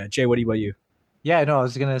 Jay, what about you? Yeah, no, I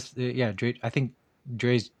was gonna. Dre, I think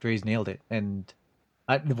Dre's nailed it. And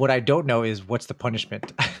what I don't know is what's the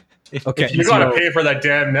punishment. if you gotta pay for that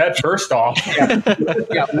damn net first off.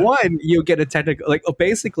 One, you get a technical.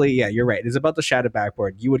 Basically, you're right. It's about the shadow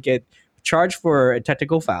backboard. You would get charged for a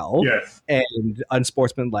technical foul, and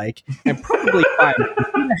unsportsmanlike, and probably fine.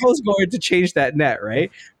 Who the hell's going to change that net, right?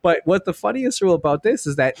 But what the funniest rule about this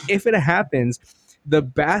is that if it happens, the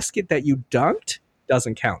basket that you dunked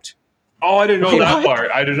doesn't count. Oh, I didn't know that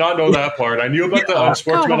part. I did not know that part. I knew about the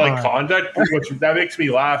unsportsmanlike conduct, which that makes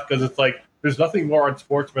me laugh because it's like there's nothing more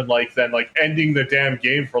unsportsmanlike than like ending the damn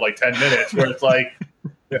game for like 10 minutes, where it's like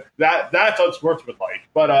that's unsportsmanlike.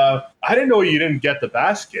 But I didn't know you didn't get the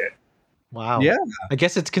basket. Wow. Yeah. I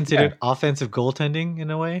guess it's considered offensive goaltending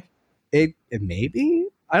in a way. It may be.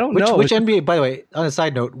 I don't know. Which NBA, by the way, on a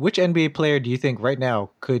side note, which NBA player do you think right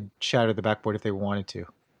now could shatter the backboard if they wanted to?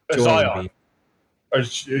 Zion. Or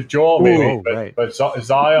Joel, maybe. But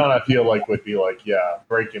Zion, I feel like, would be like,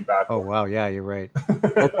 breaking backboard. Oh, wow. Yeah, you're right.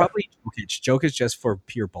 Or probably Jokic. Jokic just for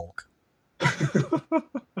pure bulk.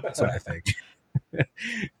 That's what I think.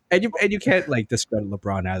 And you can't like discredit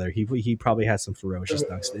LeBron either. He probably has some ferocious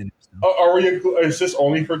dunks in him. Is this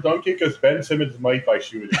only for dunking? Because Ben Simmons might by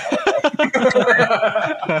shooting.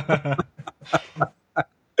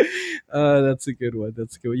 That's a good one.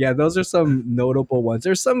 Yeah, those are some notable ones.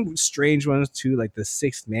 There's some strange ones too, like the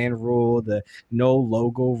 6-man rule, the no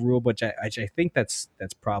logo rule, which I think that's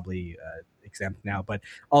probably exempt now. But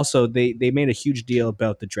also they made a huge deal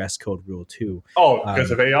about the dress code rule too. Oh,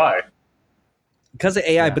 because of AI. Because of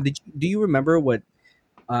AI, but do you remember what?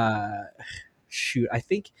 Shoot, I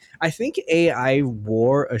think AI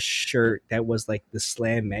wore a shirt that was like the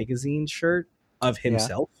Slam magazine shirt of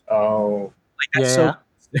himself. Yeah. Oh, like that's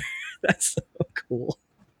that's so cool.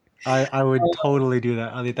 I would totally do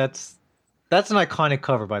that. I mean, that's an iconic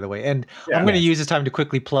cover, by the way. And I'm going to use this time to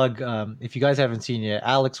quickly plug. If you guys haven't seen yet,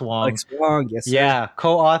 Alex Wong, yes, sir. Yeah,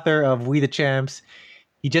 co-author of We the Champs.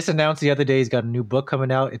 He just announced the other day he's got a new book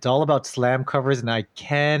coming out. It's all about slam covers, and I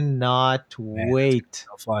cannot wait.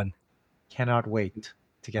 So fun. Cannot wait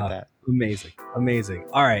to get that. Amazing.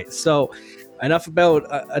 All right, so enough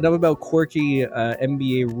about quirky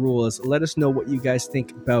NBA rules. Let us know what you guys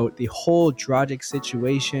think about the whole Dragic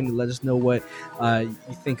situation. Let us know what you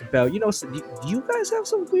think about. Do you guys have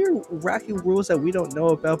some weird, wacky rules that we don't know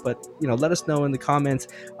about? But let us know in the comments.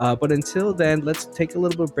 But until then, let's take a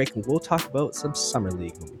little bit of a break, and we'll talk about some Summer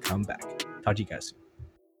League when we come back. Talk to you guys soon.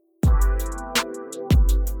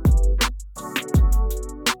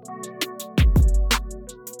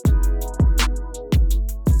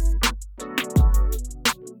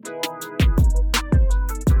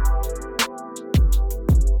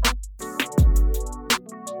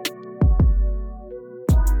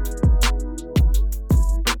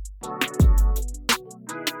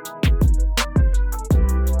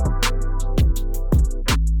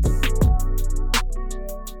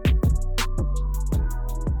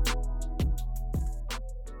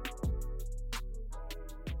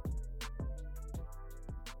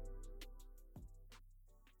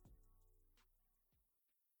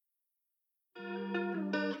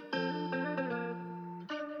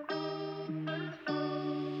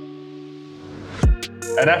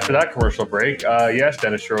 And after that commercial break, yes,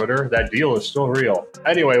 Dennis Schroeder, that deal is still real.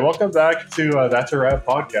 Anyway, welcome back to That's a Wrap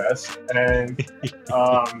podcast. And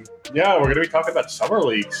yeah, we're going to be talking about Summer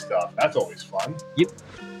League stuff. That's always fun.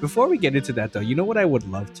 Before we get into that, though, you know what I would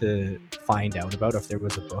love to find out about if there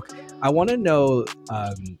was a book? I want to know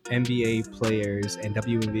NBA players and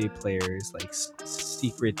WNBA players, like,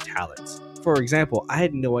 secret talents. For example, I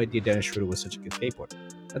had no idea Dennis Schroeder was such a good skateboarder.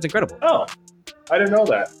 That's incredible. Oh, I didn't know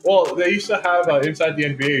that. Well, they used to have inside the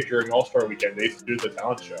NBA during All-Star Weekend, they used to do the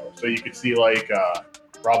talent show. So you could see, like,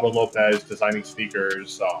 Robin Lopez designing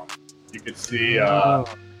sneakers. You could see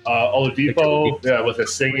Oladipo with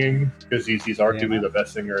his singing, because he's arguably the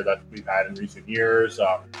best singer that we've had in recent years.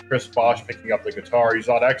 Chris Bosh picking up the guitar. He's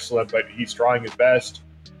not excellent, but he's trying his best.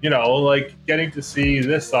 You know, like, getting to see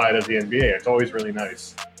this side of the NBA, it's always really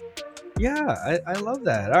nice. Yeah, I love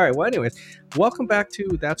that. All right, well, anyways, welcome back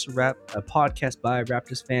to That's a Wrap, a podcast by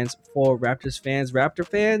Raptors fans for Raptors fans. Raptor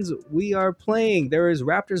fans, we are playing. There is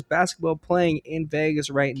Raptors basketball playing in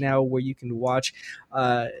Vegas right now, where you can watch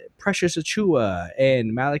Precious Achiuwa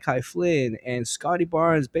and Malachi Flynn and Scotty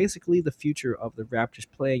Barnes, basically the future of the Raptors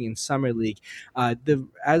playing in Summer League.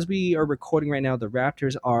 As we are recording right now, the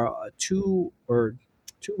Raptors are two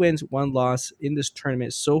wins, one loss in this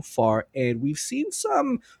tournament so far, and we've seen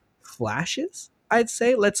some flashes, I'd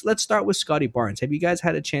say. Let's start with Scotty Barnes. Have you guys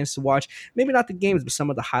had a chance to watch, maybe not the games, but some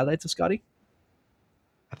of the highlights of Scotty?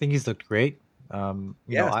 I think he's looked great.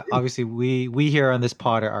 Obviously we here on this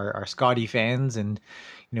pod are Scotty fans, and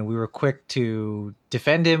we were quick to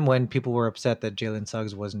defend him when people were upset that Jalen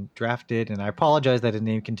Suggs wasn't drafted, and I apologize that his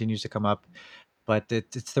name continues to come up, but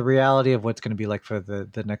it's the reality of what's going to be like for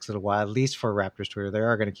the next little while, at least for Raptors Twitter. They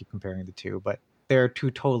are going to keep comparing the two, but they're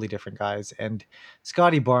two totally different guys. And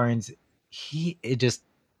Scotty Barnes, he just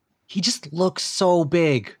looks so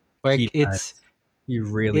big. Like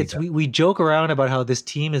we joke around about how this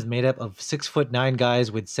team is made up of 6'9"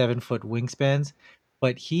 guys with 7-foot wingspans,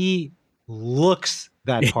 but he looks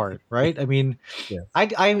that part, right? I mean, yeah.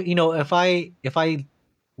 If I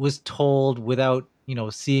was told without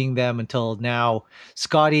seeing them until now,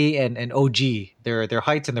 Scotty and OG, their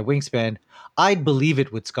heights and their wingspan, I'd believe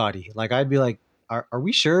it with Scotty. Like, I'd be like, are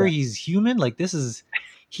we sure he's human? Like,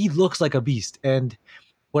 he looks like a beast. And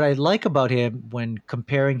what I like about him when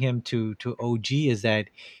comparing him to OG is that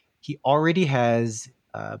he already has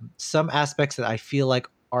some aspects that I feel like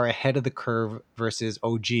are ahead of the curve versus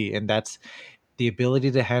OG. And that's the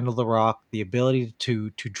ability to handle the rock, the ability to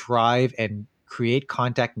drive and create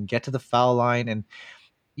contact and get to the foul line. And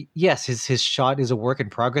yes, his shot is a work in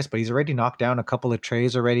progress, but he's already knocked down a couple of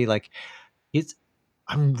trays already. Like,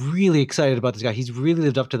 I'm really excited about this guy. He's really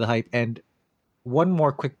lived up to the hype. And one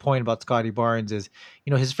more quick point about Scotty Barnes is,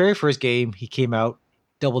 his very first game, he came out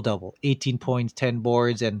double-double, 18 points, 10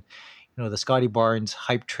 boards, and the Scotty Barnes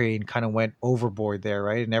hype train kind of went overboard there,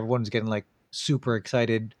 right? And everyone's getting like super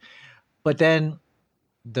excited. But then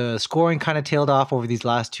the scoring kind of tailed off over these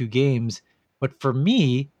last two games. But for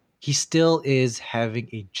me, he still is having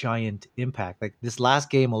a giant impact. Like, this last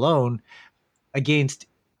game alone against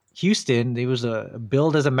Houston, there was a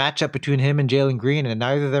build as a matchup between him and Jalen Green, and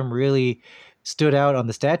neither of them really stood out on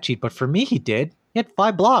the stat sheet. But for me, he did. He had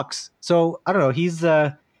 5 blocks. So I don't know.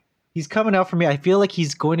 He's coming out for me. I feel like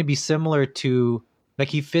he's going to be similar to, like,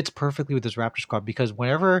 he fits perfectly with this Raptors squad, because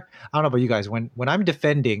whenever, I don't know about you guys, when I'm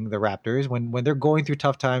defending the Raptors, when they're going through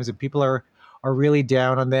tough times and people are really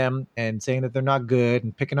down on them and saying that they're not good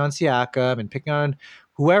and picking on Siakam and picking on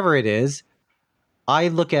whoever it is, I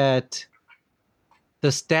look at the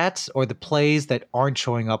stats or the plays that aren't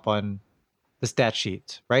showing up on the stat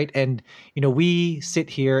sheet, right? And, we sit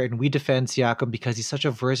here and we defend Siakam because he's such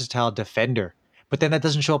a versatile defender, but then that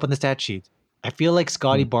doesn't show up on the stat sheet. I feel like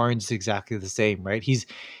Scotty Barnes is exactly the same, right? He's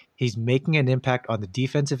making an impact on the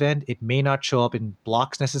defensive end. It may not show up in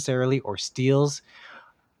blocks necessarily or steals,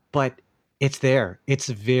 but it's there. It's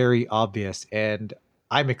very obvious, and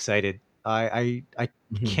I'm excited. I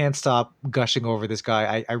can't stop gushing over this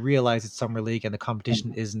guy. I realize it's Summer League and the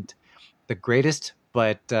competition isn't the greatest,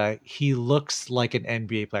 but he looks like an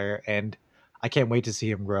NBA player, and I can't wait to see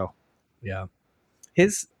him grow. Yeah.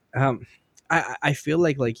 I feel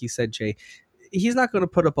like you said, Jay, he's not going to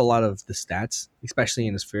put up a lot of the stats, especially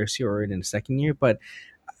in his first year or in his second year, but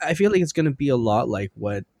I feel like it's going to be a lot like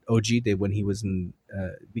what OG did when he was in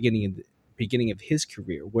beginning of his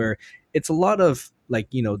career, where it's a lot of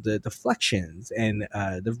the deflections and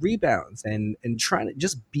the rebounds and trying to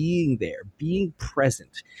just being there, being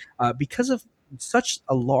present, because of such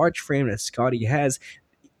a large frame that Scotty has.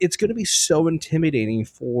 it's going to be so intimidating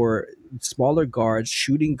for smaller guards,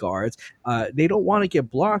 shooting guards. They don't want to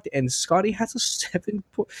get blocked, and Scotty has a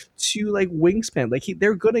 7'2" like wingspan. Like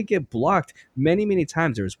they're going to get blocked many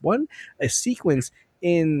times. There was a sequence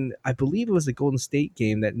in, I believe it was the Golden State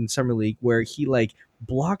game that in Summer League, where he like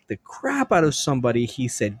blocked the crap out of somebody. He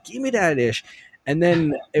said, "Give me that ish." And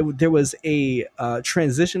then there was a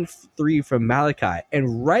transition three from Malachi.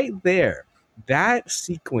 And right there, that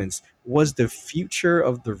sequence was the future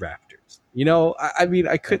of the Raptors. You know, I mean,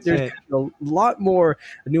 there's a lot more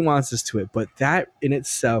nuances to it, but that in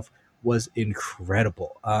itself was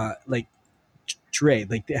incredible. Like, Dre,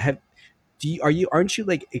 like, aren't you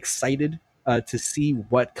like excited to see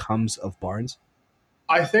what comes of Barnes?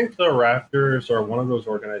 I think the Raptors are one of those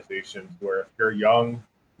organizations where if you're young,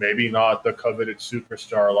 maybe not the coveted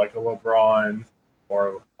superstar like a LeBron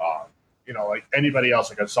or, like anybody else,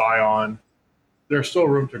 like a Zion, there's still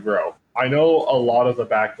room to grow. I know a lot of the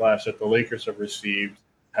backlash that the Lakers have received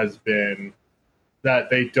has been that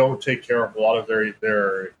they don't take care of a lot of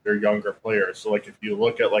their younger players. So, like, if you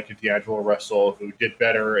look at, like, a D'Angelo Russell, who did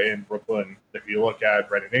better in Brooklyn, if you look at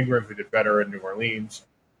Brandon Ingram, who did better in New Orleans,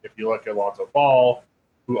 if you look at Lonzo Ball,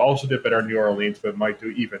 who also did better in New Orleans but might do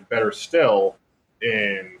even better still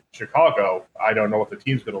in Chicago. I don't know what the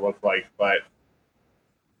team's going to look like, but,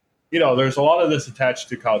 there's a lot of this attached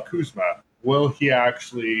to Kyle Kuzma. Will he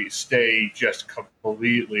actually stay just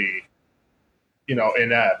completely,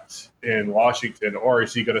 inept in Washington, or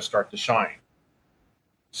is he going to start to shine?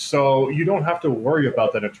 So you don't have to worry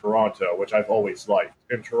about that in Toronto, which I've always liked.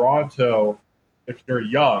 In Toronto, if you're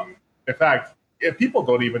young, in fact, if people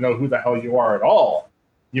don't even know who the hell you are at all,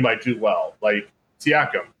 you might do well, like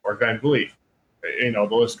Siakam or Van Vliet. The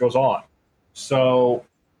list goes on. So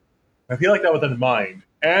I feel like that with in mind,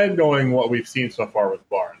 and knowing what we've seen so far with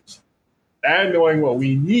Barnes, and knowing what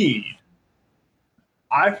we need,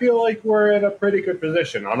 I feel like we're in a pretty good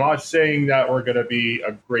position. I'm not saying that we're going to be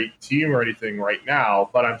a great team or anything right now,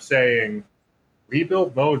 but I'm saying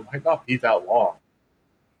rebuild mode might not be that long.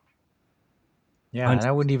 Yeah, and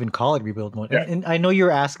I wouldn't even call it rebuild mode. Yeah. And I know you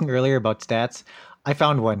were asking earlier about stats. I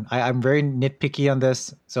found one. I'm very nitpicky on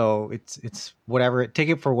this, so it's whatever. Take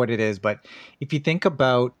it for what it is. But if you think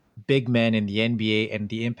about big men in the NBA and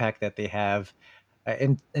the impact that they have,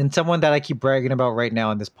 and someone that I keep bragging about right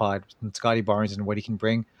now on this pod, Scotty Barnes and what he can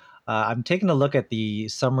bring, I'm taking a look at the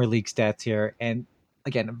Summer League stats here. And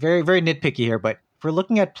again, very, very nitpicky here, but if we're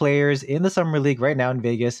looking at players in the Summer League right now in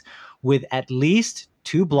Vegas with at least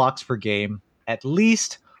 2 blocks per game, at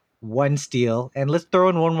least 1 steal, and let's throw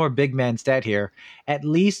in one more big man stat here, at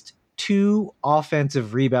least 2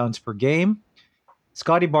 offensive rebounds per game.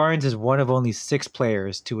 Scotty Barnes is one of only 6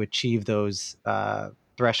 players to achieve those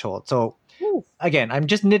thresholds. So again, I'm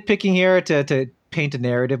just nitpicking here to paint a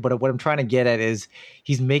narrative, but what I'm trying to get at is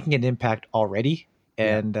he's making an impact already,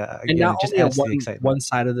 and again, not it just only adds to the on excitement. one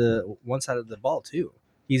side of the ball too.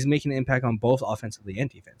 He's making an impact on both offensively and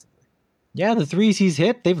defensively. Yeah, the threes he's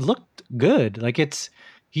hit, they've looked good. Like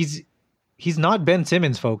he's not Ben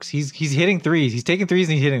Simmons, folks. He's hitting threes. He's taking threes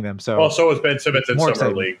and he's hitting them. So well, so is Ben Simmons in Summer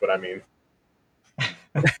exciting. League, but I mean,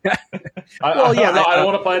 I don't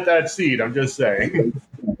want to plant that seed. I'm just saying.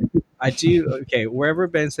 I do. Okay, wherever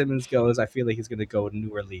Ben Simmons goes, I feel like he's going to go to New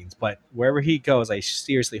Orleans. But wherever he goes, I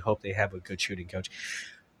seriously hope they have a good shooting coach.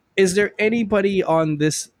 Is there anybody on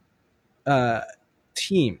this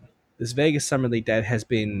team, this Vegas Summer League, that has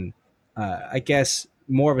been, I guess,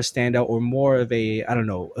 more of a standout or more of a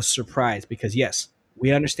surprise? Because yes,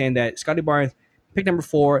 we understand that Scotty Barnes, pick number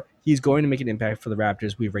 4, he's going to make an impact for the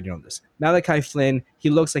Raptors. We've already known this. Malachi Flynn, he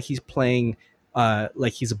looks like he's playing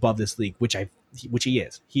like he's above this league, which he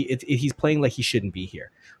is. He's playing like he shouldn't be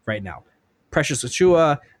here right now. Precious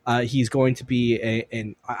Achiuwa, he's going to be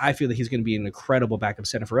and I feel that he's going to be an incredible backup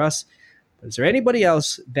center for us. But is there anybody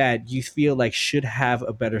else that you feel like should have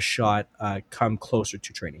a better shot come closer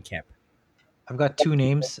to training camp? I've got 2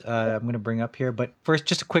 names I'm going to bring up here, but first,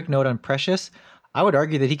 just a quick note on Precious. I would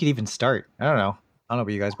argue that he could even start. I don't know about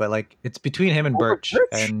you guys, but like it's between him and Birch.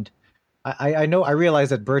 And I realize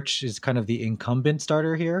that Birch is kind of the incumbent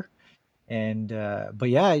starter here. And but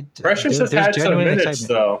yeah, Precious has had some minutes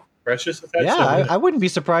though. Precious has had some minutes. I wouldn't be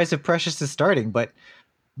surprised if Precious is starting, but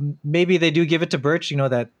maybe they do give it to Birch.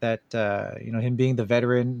 That him being the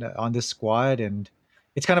veteran on this squad, and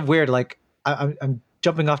it's kind of weird. Like I'm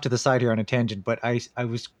jumping off to the side here on a tangent, but I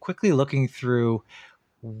was quickly looking through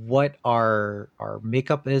what our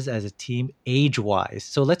makeup is as a team age-wise.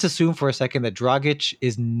 So let's assume for a second that Dragic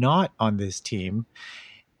is not on this team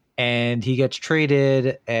and he gets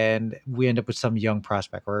traded and we end up with some young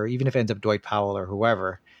prospect, or even if it ends up Dwight Powell or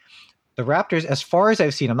whoever. The Raptors, as far as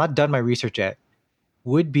I've seen, I'm not done my research yet,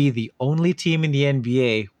 would be the only team in the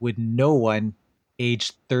NBA with no one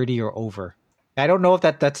aged 30 or over. I don't know if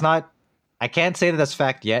that's not, I can't say that that's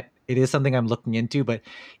fact yet. It is something I'm looking into, but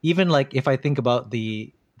even like if I think about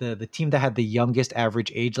the team that had the youngest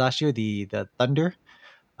average age last year, the Thunder,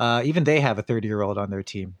 even they have a 30-year-old on their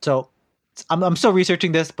team. So I'm still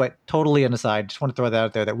researching this, but totally an aside. Just want to throw that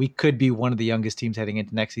out there that we could be one of the youngest teams heading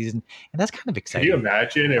into next season, and that's kind of Can exciting. you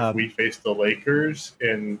imagine if we faced the Lakers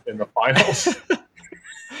in the finals?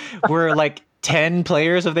 We're like 10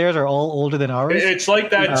 players of theirs are all older than ours. It's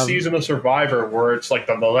like that season of Survivor where it's like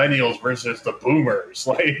the millennials versus the boomers.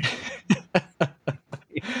 Like,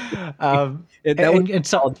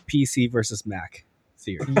 it's called PC versus Mac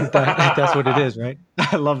series. That's what it is, right?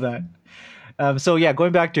 I love that. So yeah,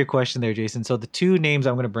 going back to your question there, Jason. So the two names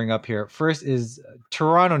I'm going to bring up here. First is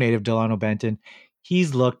Toronto native Delano Benton.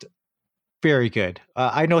 He's looked very good.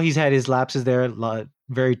 I know he's had his lapses there,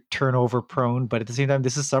 very turnover prone, but at the same time,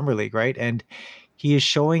 this is summer league, right? And he is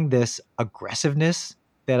showing this aggressiveness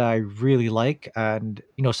that I really like, and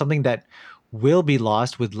something that will be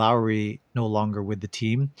lost with Lowry no longer with the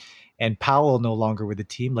team, and Powell no longer with the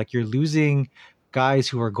team. Like, you're losing guys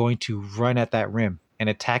who are going to run at that rim and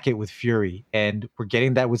attack it with fury, and we're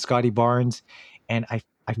getting that with Scotty Barnes, and I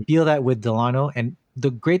feel that with Delano. And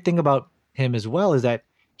the great thing about him as well is that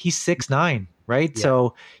he's 6'9", right? Yeah.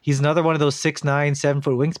 So he's another one of those 6'9",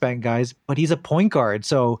 7-foot wingspan guys, but he's a point guard.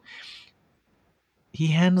 So he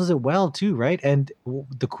handles it well too, right? And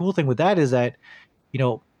the cool thing with that is that,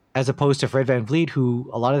 as opposed to Fred VanVleet, who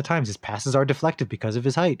a lot of the times his passes are deflected because of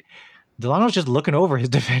his height, Delano's just looking over his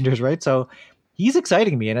defenders, right? So he's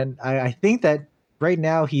exciting me. And I think that right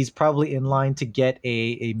now he's probably in line to get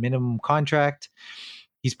a minimum contract.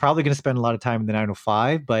 He's probably going to spend a lot of time in the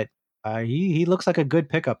 905, but he looks like a good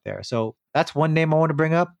pickup there. So that's one name I want to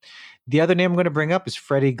bring up. The other name I'm going to bring up is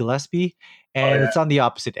Freddie Gillespie, and it's on the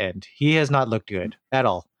opposite end. He has not looked good at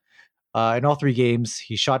all. In all 3 games,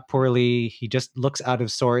 he shot poorly. He just looks out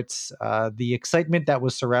of sorts. The excitement that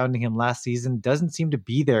was surrounding him last season doesn't seem to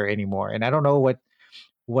be there anymore. And I don't know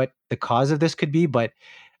what the cause of this could be, but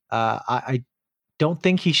I don't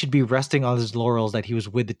think he should be resting on his laurels that he was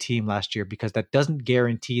with the team last year, because that doesn't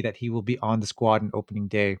guarantee that he will be on the squad on opening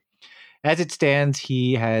day. As it stands,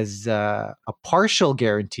 he has a partial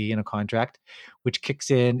guarantee in a contract, which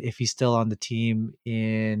kicks in if he's still on the team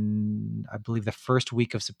in, I believe, the first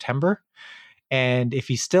week of September. And if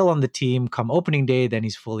he's still on the team come opening day, then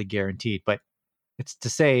he's fully guaranteed. But it's to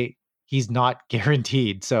say he's not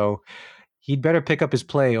guaranteed. So he'd better pick up his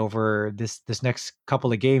play over this next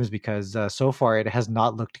couple of games, because so far it has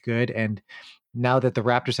not looked good. And now that the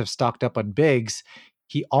Raptors have stocked up on bigs,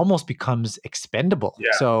 he almost becomes expendable.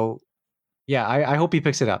 Yeah. So yeah, I hope he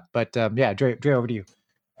picks it up. But yeah, Dre, over to you.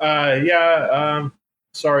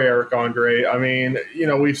 Sorry, Eric Andre. I mean,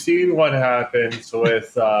 we've seen what happens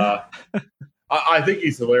with. I think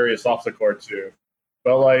he's hilarious off the court too,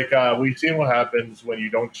 but we've seen what happens when you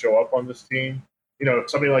don't show up on this team.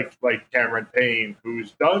 Somebody like Cameron Payne,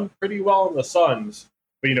 who's done pretty well in the Suns,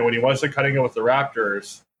 but when he wasn't cutting it with the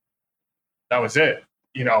Raptors, that was it.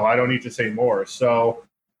 I don't need to say more. So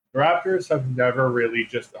the Raptors have never really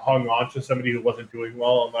just hung on to somebody who wasn't doing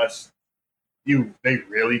well unless they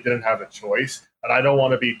really didn't have a choice. And I don't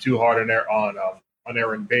want to be too hard on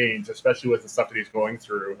Aaron Baines, especially with the stuff that he's going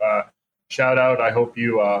through. Shout out! I hope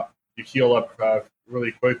you heal up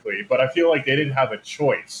really quickly. But I feel like they didn't have a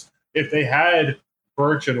choice. If they had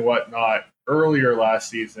Birch and whatnot earlier last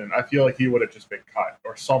season, I feel like he would have just been cut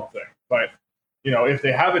or something. But if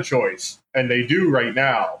they have a choice, and they do right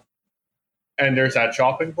now, and there's that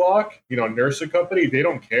chopping block, Nurse and company, they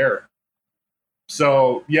don't care.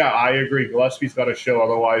 So, yeah, I agree. Gillespie's got to show.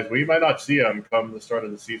 Otherwise, we might not see him come the start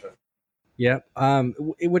of the season. Yeah,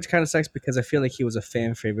 which kind of sucks, because I feel like he was a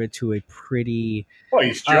fan favorite to a pretty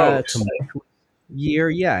he's jokes. Year.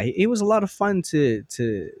 Yeah, it was a lot of fun to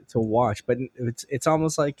watch, but it's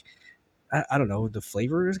almost like, I don't know, the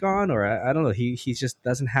flavor is gone, or I don't know. He just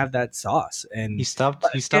doesn't have that sauce, and he stopped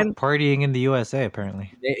partying in the USA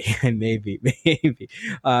apparently. Maybe,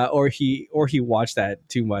 or he watched that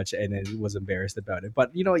too much and then was embarrassed about it.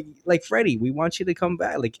 But like Freddie, we want you to come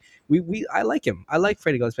back. Like I like him. I like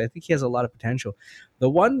Freddie Gillespie. I think he has a lot of potential. The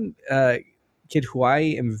one kid who I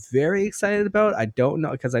am very excited about, I don't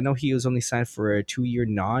know, because I know he was only signed for a 2-year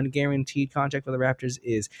non-guaranteed contract with the Raptors,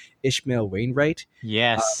 is Ishmael Wainwright.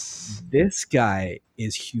 Yes. This guy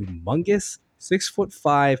is humongous,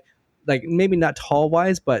 6'5", like maybe not tall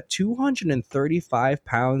wise, but 235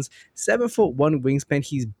 pounds, 7'1" wingspan.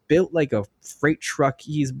 He's built like a freight truck.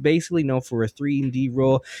 He's basically known for a 3-and-D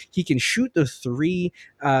role. He can shoot the 3.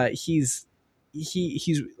 He's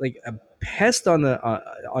he's like a pest on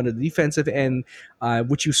the defensive end,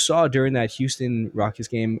 which you saw during that Houston Rockets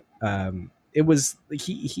game. It was like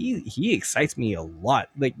he excites me a lot.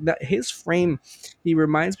 Like his frame, he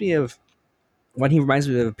reminds me of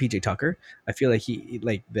PJ Tucker. I feel like he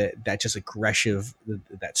like that just aggressive,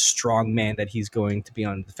 that strong man that he's going to be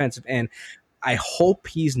on the defensive end. I hope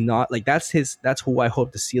he's not like that's who I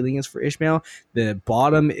hope the ceiling is for Ishmael. The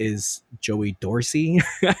bottom is Joey Dorsey.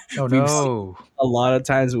 Oh no! A lot of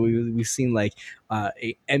times we've seen like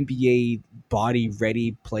a NBA body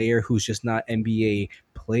ready player who's just not NBA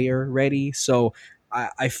player ready. So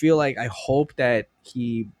I feel like I hope that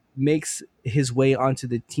he makes his way onto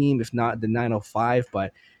the team, if not the 905.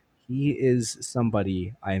 But he is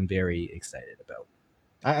somebody I am very excited about.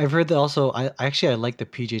 I've heard that also. I like the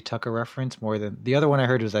PJ Tucker reference more than the other one. I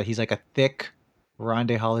heard was that he's like a thick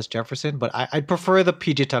Rondé Hollis Jefferson, but I'd prefer the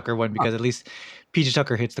PJ Tucker one because at least PJ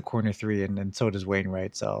Tucker hits the corner three, and so does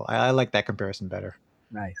Wainwright. So I like that comparison better.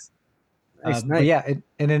 Nice. But yeah,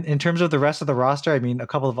 and in terms of the rest of the roster, I mean, a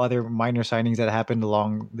couple of other minor signings that happened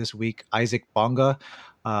along this week. Isaac Bonga,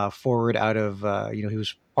 forward out of he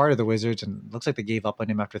was part of the Wizards, and looks like they gave up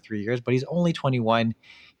on him after 3 years, but he's only 21.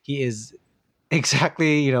 He is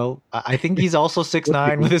exactly, I think he's also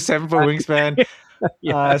 6'9" with a 7-foot wingspan.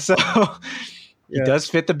 So he does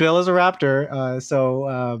fit the bill as a Raptor.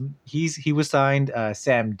 So he was signed.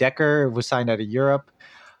 Sam Decker was signed out of Europe.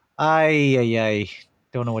 I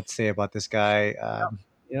don't know what to say about this guy.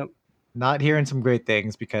 Not hearing some great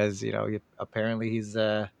things because apparently he's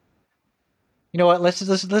you know what? Let's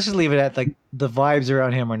just leave it at like the vibes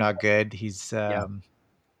around him are not good. He's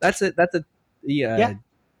that's a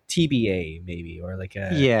TBA maybe, or like a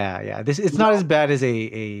it's not as bad as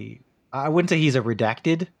a I wouldn't say he's a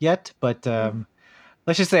redacted yet, but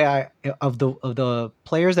let's just say of the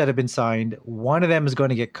players that have been signed, one of them is going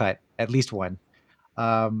to get cut, at least one.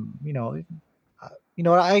 Actually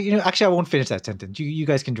I won't finish that sentence. You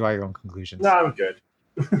guys can draw your own conclusions. No, I'm good.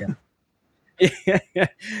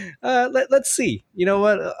 Let's see. You know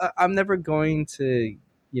what? I'm never going to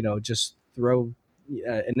just throw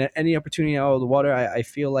any opportunity out of the water. I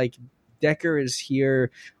feel like Decker is here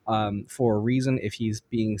for a reason. If he's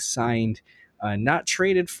being signed, not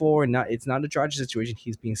traded for, it's not a Dragic situation.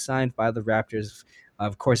 He's being signed by the Raptors.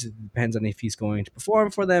 Of course, it depends on if he's going to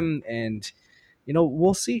perform for them, and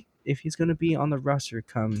we'll see if he's going to be on the roster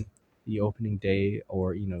come the opening day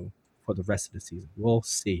or for the rest of the season. We'll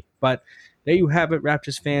see. But there you have it,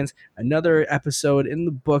 Raptors fans. Another episode in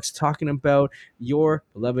the books talking about your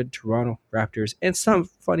beloved Toronto Raptors and some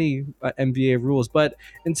funny NBA rules. But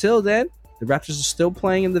until then, the Raptors are still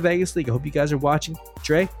playing in the Vegas League. I hope you guys are watching.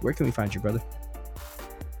 Dre, where can we find you, brother?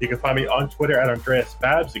 You can find me on Twitter at Andreas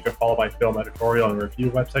Babs. You can follow my film editorial and review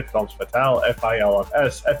website, Films Fatale,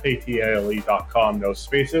 FILMSFATALE.com, no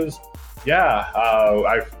spaces. Yeah,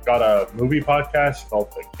 I've got a movie podcast called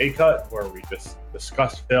The K-Cut where we just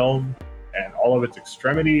discuss film and all of its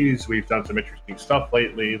extremities. We've done some interesting stuff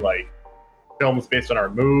lately, like films based on our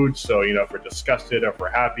moods. So, if we're disgusted, if we're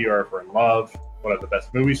happy, or if we're in love, one of the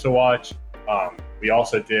best movies to watch. We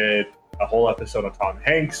also did a whole episode on Tom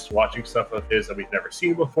Hanks, watching stuff of his that we've never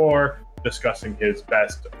seen before, discussing his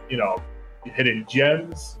best, hidden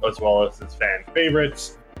gems, as well as his fan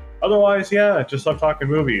favorites. Otherwise, just love talking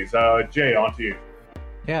movies. Jay, on to you.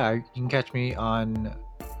 Yeah, you can catch me on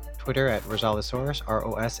Twitter at Rosalesaurus,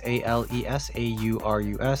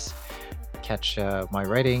 ROSALESAURUS. Catch my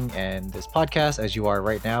writing and this podcast as you are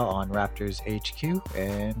right now on Raptors HQ.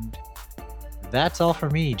 And that's all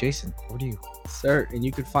for me. Jason, over to you. Sir, and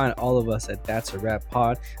you can find all of us at That's a Wrap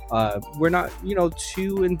Pod. We're not,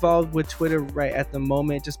 too involved with Twitter right at the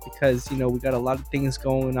moment, just because, we got a lot of things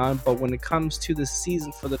going on. But when it comes to the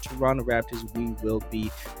season for the Toronto Raptors, we will be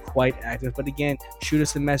quite active. But again, shoot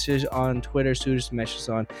us a message on Twitter, shoot us a message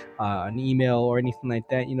on an email or anything like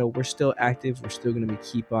that. We're still active. We're still going to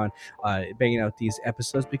keep on banging out these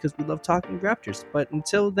episodes because we love talking Raptors. But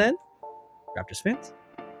until then, Raptors fans,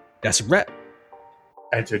 that's a wrap.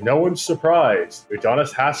 And to no one's surprise,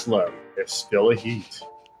 Udonis Haslem is still a Heat.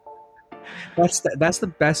 That's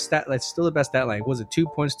the best stat. That's still the best stat line. Was it 2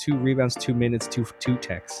 points, 2 rebounds, 2 minutes, two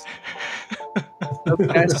texts? The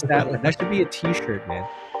best stat line. That should be a T-shirt, man.